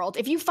in the world.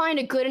 If you find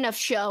a good enough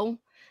show,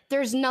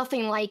 there's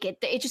nothing like it.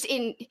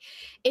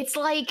 It's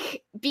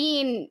like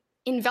being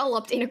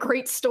enveloped in a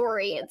great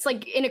story. It's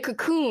like in a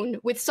cocoon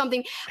with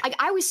something. Like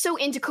I was so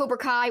into Cobra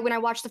Kai when I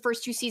watched the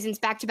first 2 seasons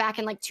back to back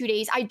in like 2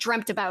 days. I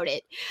dreamt about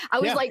it.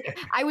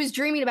 I was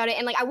dreaming about it,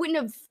 and like I wouldn't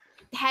have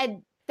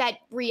had that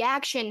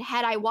reaction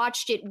had I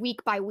watched it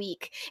week by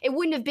week. It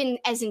wouldn't have been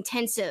as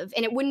intensive,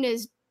 and it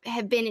wouldn't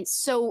have been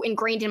so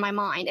ingrained in my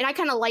mind. And I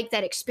kind of like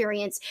that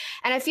experience.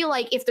 And I feel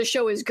like if the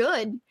show is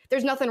good,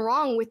 there's nothing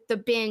wrong with the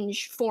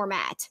binge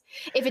format.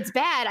 If it's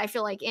bad, I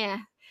feel like,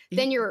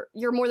 then you're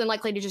more than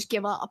likely to just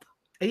give up.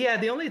 Yeah,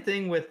 the only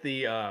thing with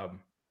the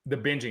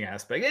binging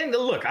aspect, and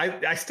look,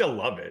 I still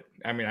love it.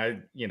 I mean,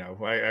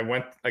 I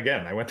went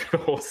through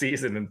the whole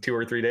season in 2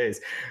 or 3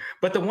 days.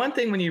 But the one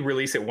thing when you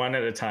release it one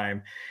at a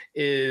time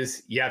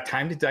is you have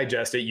time to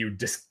digest it. You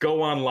just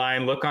go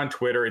online, look on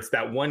Twitter. It's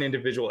that one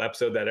individual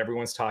episode that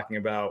everyone's talking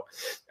about.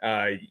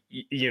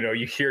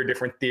 You hear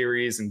different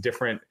theories and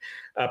different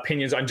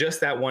opinions on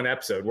just that one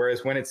episode.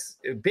 Whereas when it's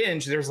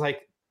binge, there's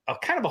like a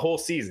kind of a whole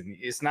season.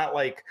 It's not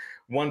like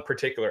one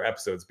particular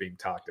episode's being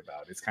talked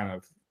about. It's kind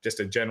of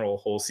just a general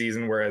whole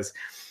season. Whereas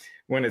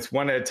when it's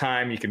one at a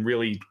time, you can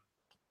really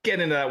get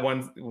into that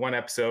one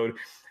episode,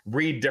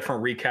 read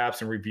different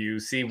recaps and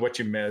reviews, see what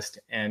you missed.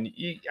 And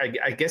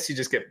I guess you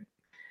just get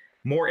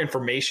more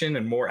information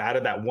and more out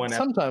of that one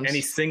any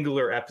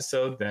singular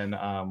episode than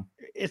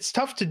it's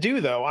tough to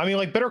do though. I mean,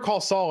 like Better Call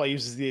Saul, I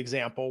use as the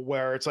example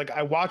where it's like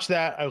I watch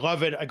that, I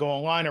love it, I go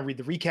online, I read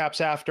the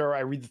recaps after, I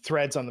read the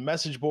threads on the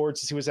message boards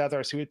to see what's out there,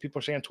 I see what people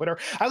are saying on Twitter.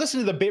 I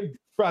listen to the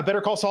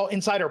Better Call Saul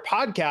Insider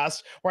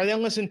podcast, where I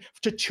then listen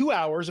to 2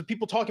 hours of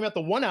people talking about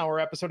the 1 hour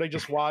episode I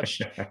just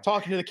watched,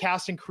 talking to the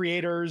cast and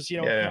creators,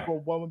 people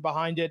woman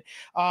behind it.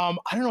 I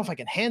don't know if I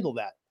can handle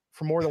that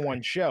for more than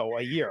one show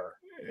a year.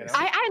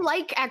 I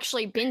like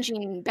actually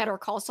binging Better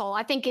Call Saul.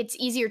 I think it's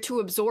easier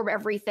to absorb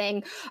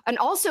everything. And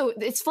also,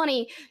 it's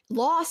funny,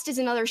 Lost is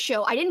another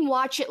show. I didn't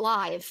watch it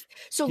live.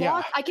 So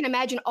Lost, I can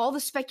imagine all the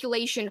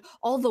speculation,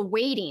 all the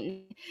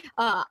waiting.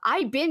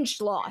 I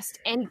binged Lost,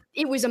 and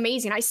it was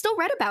amazing. I still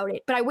read about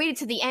it, but I waited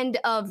to the end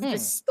of the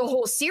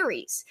whole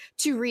series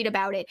to read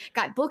about it.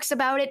 Got books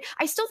about it.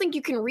 I still think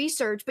you can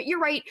research, but you're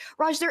right,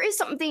 Raj, there is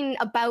something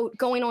about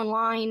going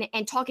online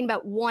and talking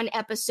about one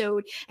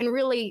episode and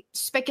really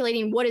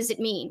speculating what does it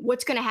mean?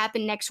 What's going to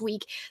happen next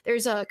week?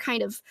 There's a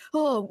kind of,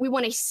 we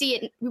want to see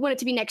it. We want it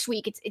to be next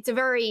week. It's a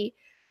very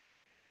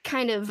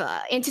kind of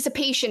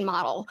anticipation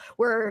model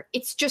where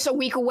it's just a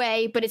week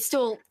away, but it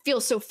still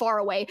feels so far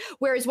away.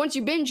 Whereas once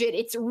you binge it,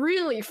 it's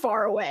really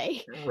far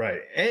away.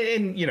 Right.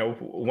 And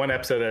one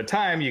episode at a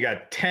time, you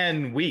got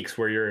 10 weeks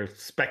where you're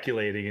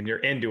speculating and you're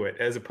into it,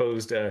 as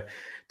opposed to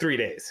 3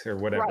 days or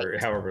whatever,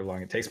 however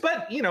long it takes.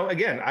 But,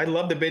 again, I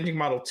love the binging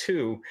model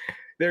too.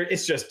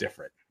 It's just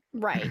different.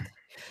 Right.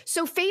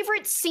 So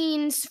favorite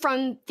scenes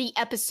from the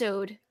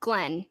episode,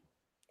 Glenn?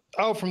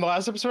 Oh, from the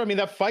last episode? I mean,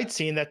 that fight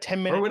scene, that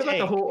 10-minute Or what about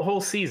the whole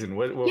season?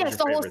 What yes,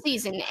 the whole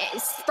season.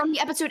 From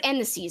the episode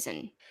and the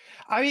season.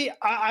 I mean,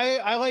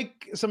 I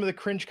like some of the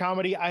cringe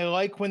comedy. I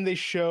like when they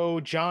show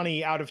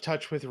Johnny out of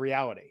touch with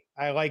reality.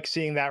 I like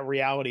seeing that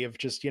reality of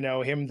just,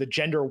 him, the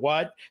gender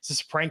what? Is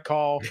this a prank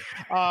call?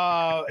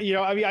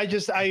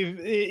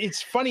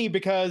 It's funny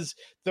because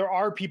there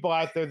are people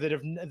out there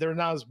they're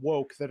not as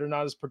woke, that are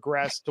not as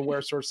progressed to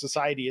where sort of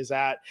society is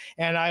at.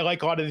 And I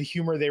like a lot of the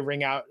humor they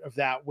wring out of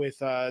that with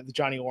the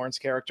Johnny Lawrence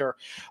character.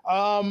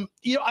 I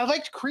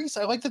liked Kreese.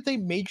 I like that they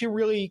made you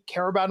really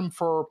care about him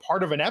for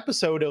part of an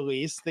episode, at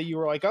least, that you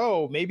were like,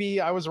 oh, maybe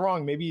I was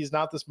wrong. Maybe he's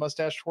not this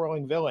mustache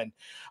twirling villain.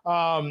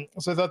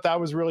 So I thought that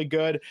was really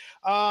good.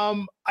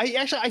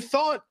 I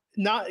thought,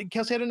 not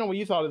Kelsey, I don't know what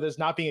you thought of this,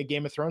 not being a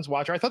Game of Thrones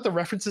watcher. I thought the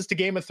references to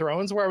Game of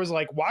Thrones, where I was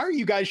like, why are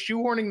you guys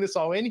shoehorning this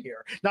all in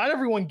here? Not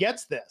everyone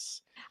gets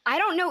this. I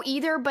don't know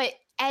either, but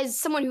as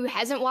someone who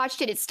hasn't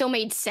watched it, it still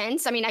made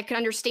sense. I mean, I could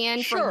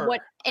understand from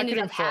what ended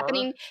up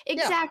happening.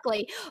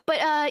 Exactly. Yeah. But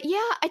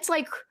it's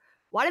like,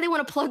 why do they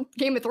want to plug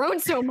Game of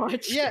Thrones so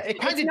much? Yeah, it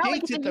kind of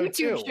dates it though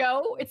too.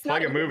 Show. It's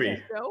like not a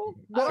movie. Show.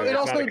 Well, so it's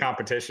also not a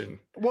competition.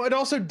 Well, it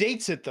also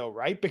dates it though,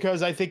 right?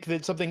 Because I think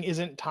that something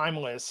isn't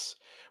timeless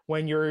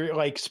when you're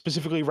like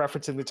specifically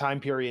referencing the time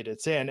period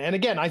it's in. And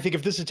again, I think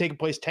if this had taken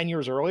place 10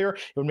 years earlier,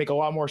 it would make a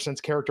lot more sense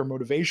character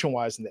motivation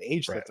wise than the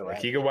age that they're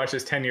at. You can watch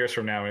this 10 years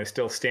from now and it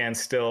still stands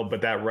still,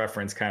 but that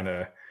reference kind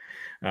of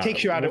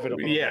takes you out of it a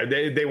little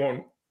bit. They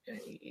won't.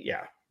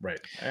 Yeah. Right.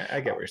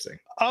 I get what you're saying.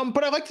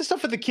 But I like the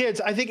stuff with the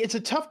kids. I think it's a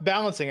tough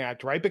balancing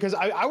act, right? Because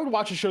I would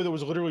watch a show that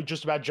was literally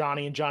just about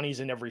Johnny, and Johnny's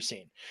in every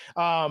scene.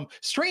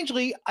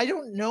 Strangely, I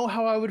don't know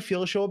how I would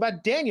feel a show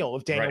about Daniel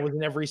if Daniel was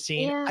in every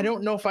scene. Yeah. I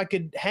don't know if I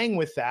could hang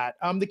with that.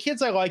 The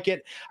kids, I like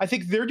it. I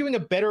think they're doing a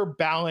better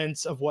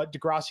balance of what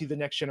Degrassi The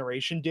Next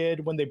Generation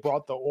did when they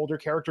brought the older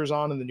characters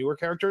on and the newer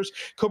characters.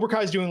 Cobra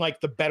Kai is doing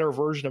like the better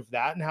version of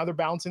that and how they're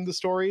balancing the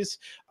stories.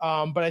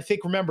 But I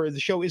think, remember, the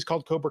show is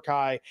called Cobra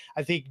Kai.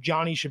 I think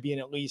Johnny should be in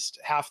at least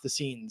half the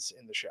scenes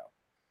in the show.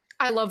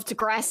 I love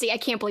Degrassi. I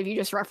can't believe you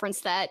just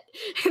referenced that.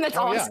 That's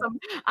awesome.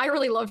 Yeah. I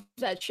really loved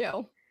that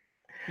show.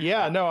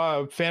 Yeah,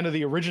 no, fan of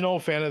the original,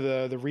 fan of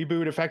the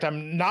reboot. In fact,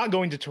 I'm not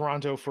going to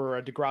Toronto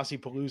for Degrassi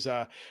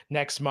Palooza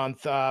next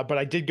month, but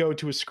I did go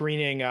to a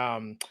screening a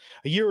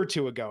year or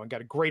two ago and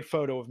got a great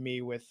photo of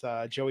me with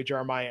Joey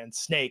Jeremiah and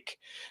Snake,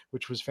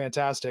 which was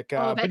fantastic.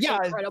 Oh, but that's yeah,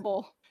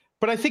 incredible.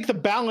 but I think the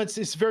balance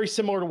is very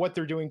similar to what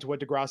they're doing to what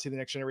Degrassi The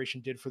Next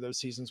Generation did for those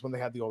seasons when they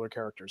had the older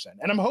characters in.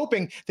 And I'm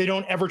hoping they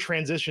don't ever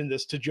transition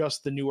this to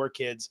just the newer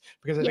kids,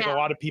 because I think a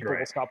lot of people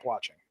will stop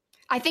watching.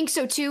 I think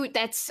so too.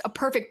 That's a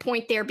perfect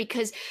point there,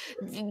 because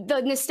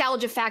the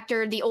nostalgia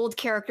factor, the old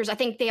characters, I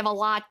think they have a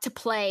lot to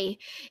play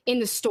in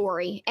the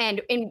story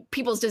and in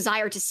people's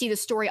desire to see the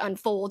story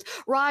unfold.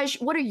 Raj,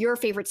 what are your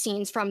favorite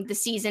scenes from the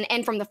season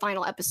and from the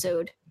final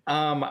episode?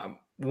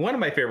 One of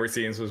my favorite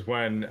scenes was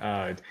when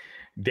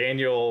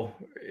Daniel,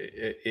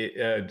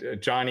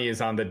 Johnny is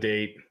on the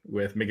date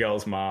with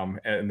Miguel's mom,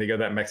 and they go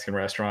to that Mexican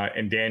restaurant,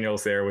 and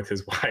Daniel's there with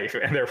his wife,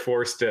 and they're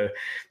forced to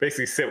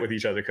basically sit with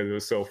each other because it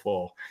was so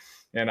full.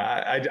 And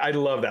I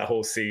love that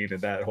whole scene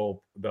and that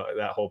whole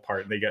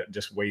part. They get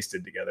just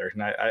wasted together,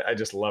 and I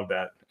just love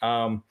that.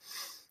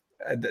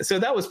 So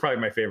that was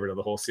probably my favorite of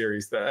the whole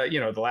series.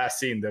 The last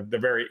scene, that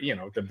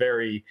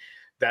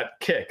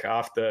kick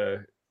off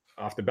the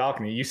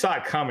balcony. You saw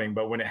it coming,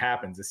 but when it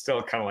happens, it's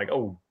still kind of like,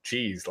 oh,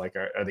 geez, like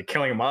are they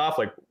killing him off?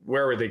 Like,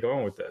 where are they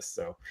going with this?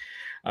 So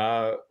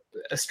a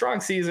strong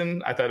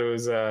season. I thought it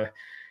was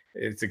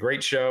it's a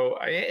great show,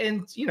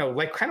 and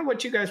like kind of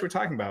what you guys were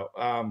talking about.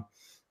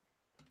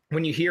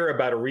 When you hear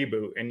about a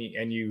reboot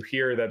and you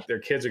hear that their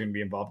kids are going to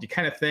be involved, you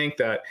kind of think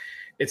that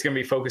it's going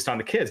to be focused on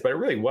the kids, but it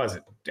really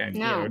wasn't.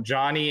 And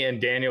Johnny and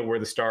Daniel were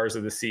the stars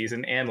of the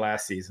season and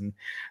last season.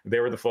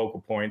 They were the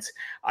focal points.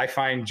 I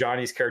find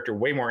Johnny's character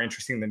way more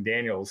interesting than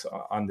Daniel's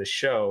on the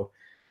show,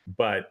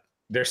 but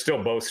they're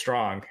still both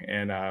strong.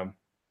 And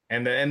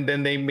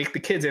then they make the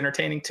kids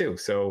entertaining too.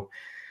 So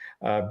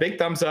big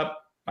thumbs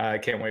up. I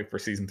can't wait for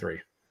season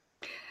 3.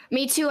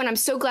 Me too. And I'm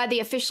so glad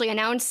they officially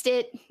announced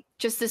it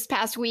just this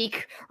past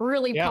week.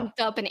 Really pumped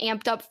up and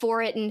amped up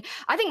for it. And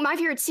I think my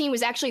favorite scene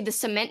was actually the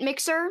cement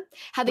mixer,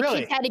 how the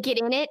kids had to get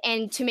in it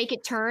and to make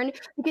it turn,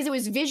 because it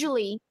was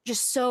visually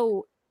just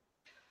so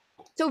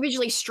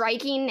visually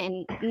striking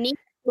and neat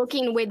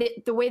looking with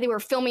the way they were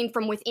filming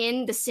from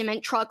within the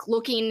cement truck,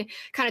 looking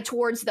kind of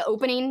towards the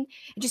opening,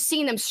 just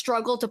seeing them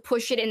struggle to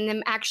push it and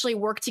them actually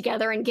work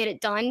together and get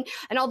it done.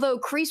 And although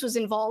Kreese was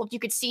involved, you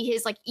could see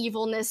his like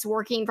evilness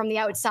working from the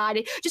outside.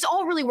 It just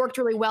all really worked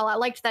really well. I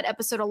liked that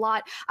episode a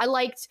lot. I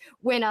liked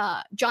when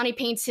Johnny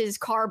paints his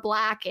car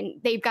black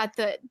and they've got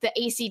the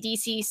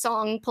AC/DC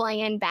song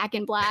playing, Back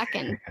in Black.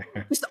 And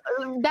just,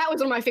 that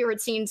was one of my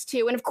favorite scenes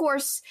too. And of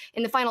course,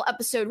 in the final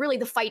episode, really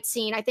the fight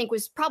scene, I think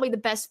was probably the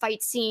best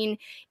fight scene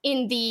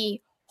in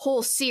the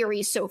whole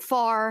series so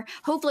far.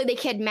 Hopefully they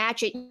can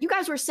match it. You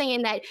guys were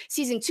saying that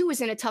season 2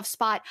 is in a tough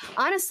spot.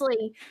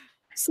 Honestly,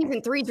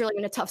 season 3 is really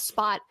in a tough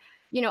spot.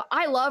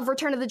 I love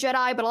Return of the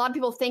Jedi, but a lot of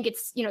people think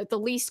it's, the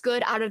least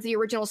good out of the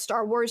original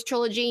Star Wars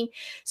trilogy.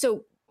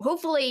 So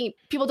hopefully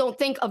people don't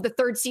think of the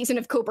 3rd season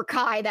of Cobra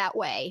Kai that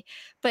way,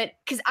 but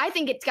because I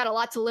think it's got a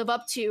lot to live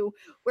up to,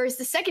 whereas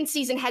the 2nd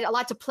season had a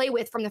lot to play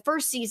with from the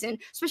 1st season,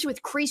 especially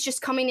with Kreese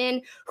just coming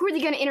in. Who are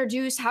they going to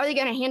introduce? How are they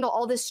going to handle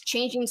all this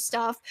changing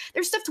stuff?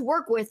 There's stuff to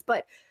work with,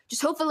 but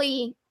just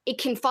hopefully it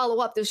can follow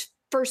up those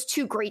first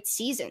 2 great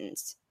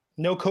seasons.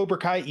 No Cobra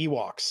Kai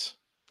Ewoks.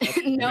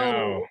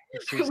 No,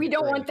 we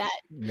don't want that.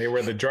 They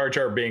were the Jar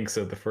Jar Binks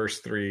of the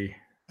first 3.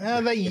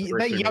 That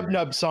Yub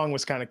Nub song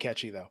was kind of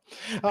catchy though.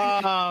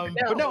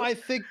 But no, I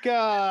think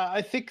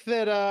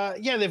that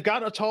they've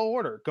got a tall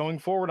order going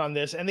forward on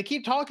this, and they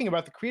keep talking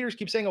about, the creators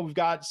keep saying, "Oh, we've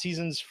got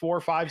seasons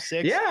 4, 5,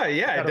 6." Yeah,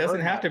 it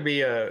doesn't have to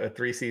be a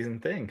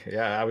 3-season thing.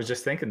 Yeah, I was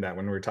just thinking that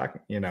when we were talking,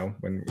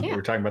 when we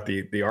were talking about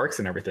the arcs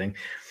and everything.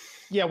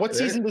 Yeah, what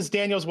season does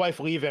Daniel's wife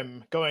leave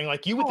him going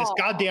like, "You with this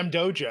goddamn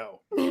dojo"?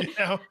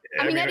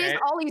 I mean, that is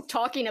all he's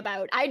talking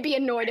about. I'd be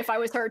annoyed if I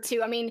was her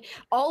too. I mean,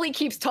 all he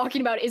keeps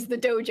talking about is the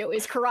dojo,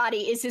 is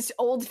karate, is his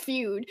old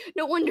feud.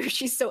 No wonder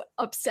she's so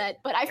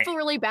upset. But I feel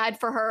really bad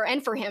for her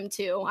and for him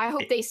too. I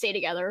hope they stay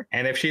together.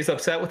 And if she's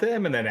upset with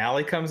him and then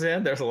Allie comes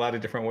in, there's a lot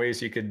of different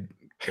ways you could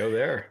go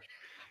there.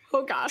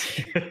 Oh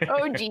gosh.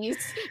 Oh geez.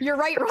 You're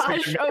right,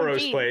 Raj. Oh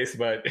geez. Place,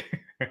 but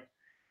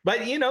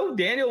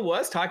Daniel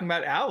was talking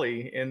about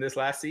Allie in this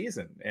last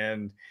season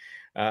and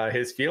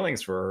his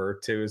feelings for her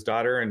to his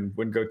daughter, and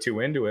wouldn't go too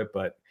into it,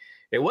 but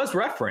it was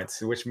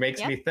referenced, which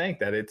makes me think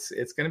that it's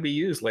going to be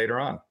used later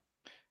on.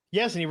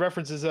 Yes, and he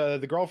references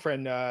the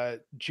girlfriend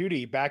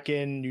Judy back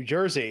in New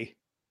Jersey.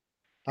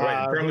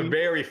 Right, from the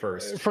very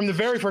first. From the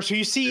very first. So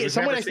you see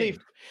someone actually.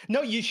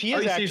 No, she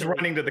is actually. She's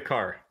running to the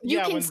car.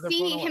 You can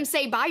see him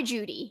say bye,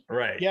 Judy.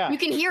 Right. Yeah. You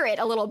can hear it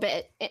a little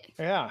bit.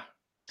 Yeah.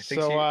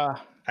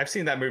 I've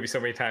seen that movie so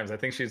many times. I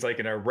think she's like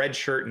in a red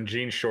shirt and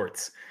jean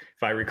shorts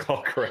if I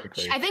recall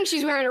correctly. I think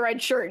she's wearing a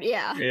red shirt.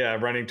 Yeah. Yeah,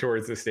 running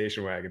towards the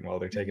station wagon while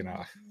they're taking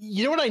off.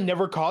 You know what I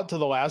never caught to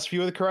the last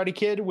view of the Karate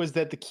Kid was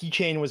that the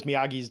keychain was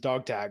Miyagi's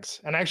dog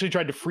tags. And I actually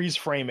tried to freeze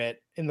frame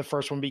it in the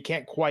first one, but you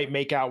can't quite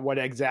make out what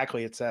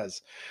exactly it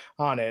says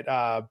on it.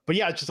 But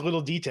yeah, it's just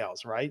little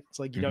details, right? It's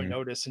like you don't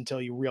notice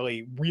until you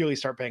really, really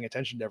start paying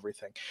attention to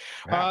everything.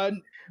 Wow.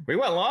 We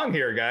went long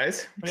here,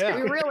 guys. Yeah.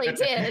 We really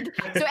did.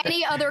 So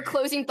any other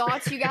closing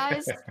thoughts, you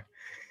guys?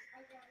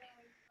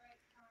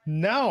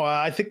 No,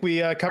 I think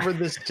we covered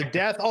this to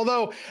death.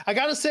 Although I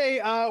got to say,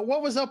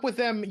 what was up with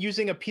them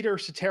using a Peter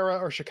Cetera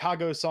or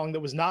Chicago song that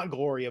was not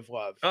Glory of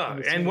Love?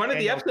 And one of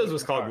the episodes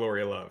was called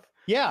Glory of Love.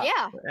 Yeah.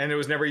 Yeah. And it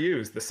was never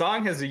used. The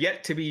song has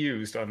yet to be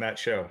used on that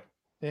show.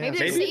 Yeah. Maybe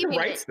they're Maybe it's a saving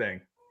rights it.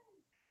 thing.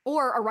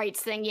 Or a rights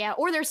thing, yeah.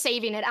 Or they're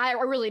saving it. I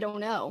really don't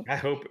know. I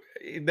hope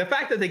the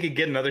fact that they could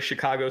get another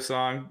Chicago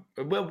song.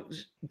 Well,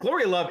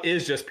 Glory of Love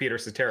is just Peter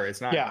Cetera. It's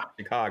not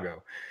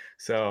Chicago.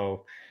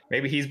 So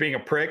maybe he's being a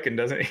prick and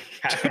doesn't.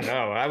 I don't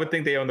know. I would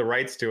think they own the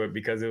rights to it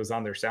because it was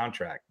on their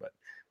soundtrack, but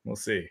we'll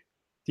see.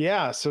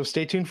 Yeah. So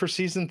stay tuned for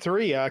season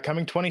 3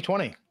 coming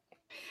 2020.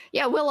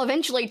 Yeah, we'll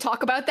eventually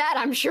talk about that,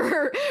 I'm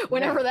sure,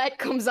 whenever that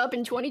comes up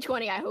in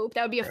 2020. I hope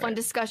that would be a fun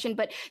discussion.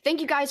 But thank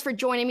you guys for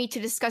joining me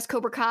to discuss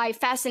Cobra Kai.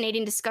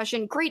 Fascinating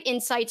discussion, great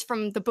insights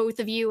from the both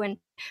of you, and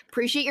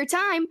appreciate your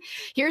time.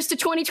 Here's to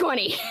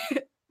 2020.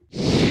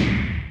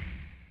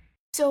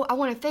 So I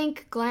want to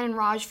thank Glenn and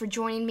Raj for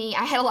joining me.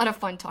 I had a lot of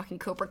fun talking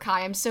Cobra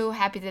Kai. I'm so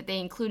happy that they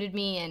included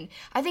me, and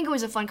I think it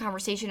was a fun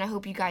conversation. I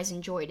hope you guys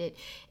enjoyed it.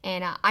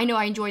 And I know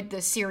I enjoyed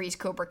the series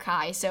Cobra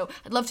Kai, so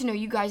I'd love to know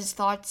you guys'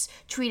 thoughts.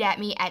 Tweet at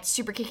me at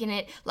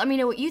SuperKickingIt. Let me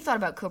know what you thought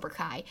about Cobra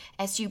Kai.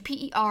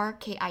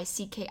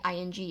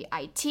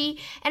 SuperKickingIt.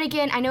 And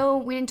again, I know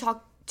we didn't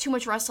talk too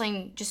much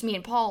wrestling, just me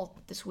and Paul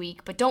this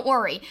week, but don't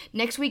worry.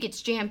 Next week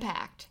it's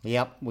jam-packed.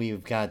 Yep,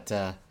 we've got...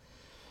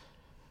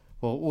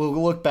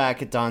 We'll look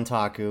back at Don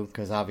Taku,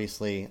 because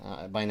obviously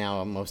by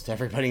now most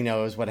everybody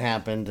knows what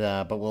happened,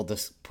 but we'll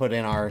just put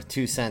in our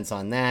 2 cents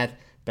on that.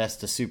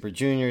 Best of Super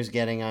Juniors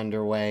getting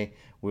underway.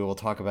 We will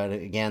talk about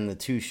it again, the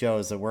 2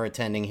 shows that we're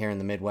attending here in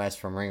the Midwest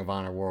from Ring of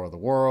Honor War of the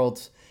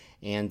Worlds.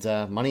 And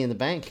Money in the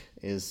Bank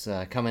is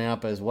coming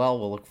up as well.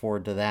 We'll look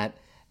forward to that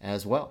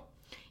as well.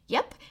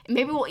 Yep. And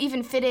maybe we'll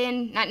even fit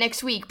in, not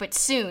next week, but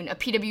soon, a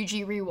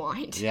PWG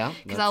Rewind. Yeah.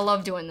 Because I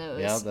love doing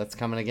those. Yeah, that's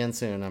coming again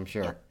soon, I'm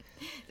sure. Yep.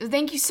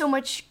 Thank you so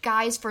much,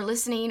 guys, for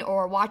listening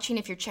or watching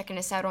if you're checking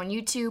us out on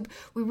YouTube.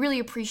 We really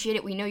appreciate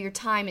it. We know your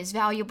time is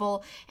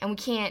valuable, and we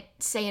can't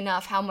say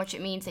enough how much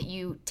it means that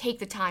you take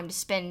the time to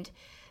spend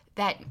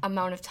that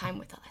amount of time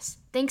with us.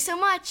 Thanks so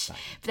much. But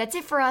that's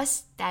it for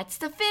us. That's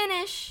the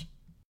finish.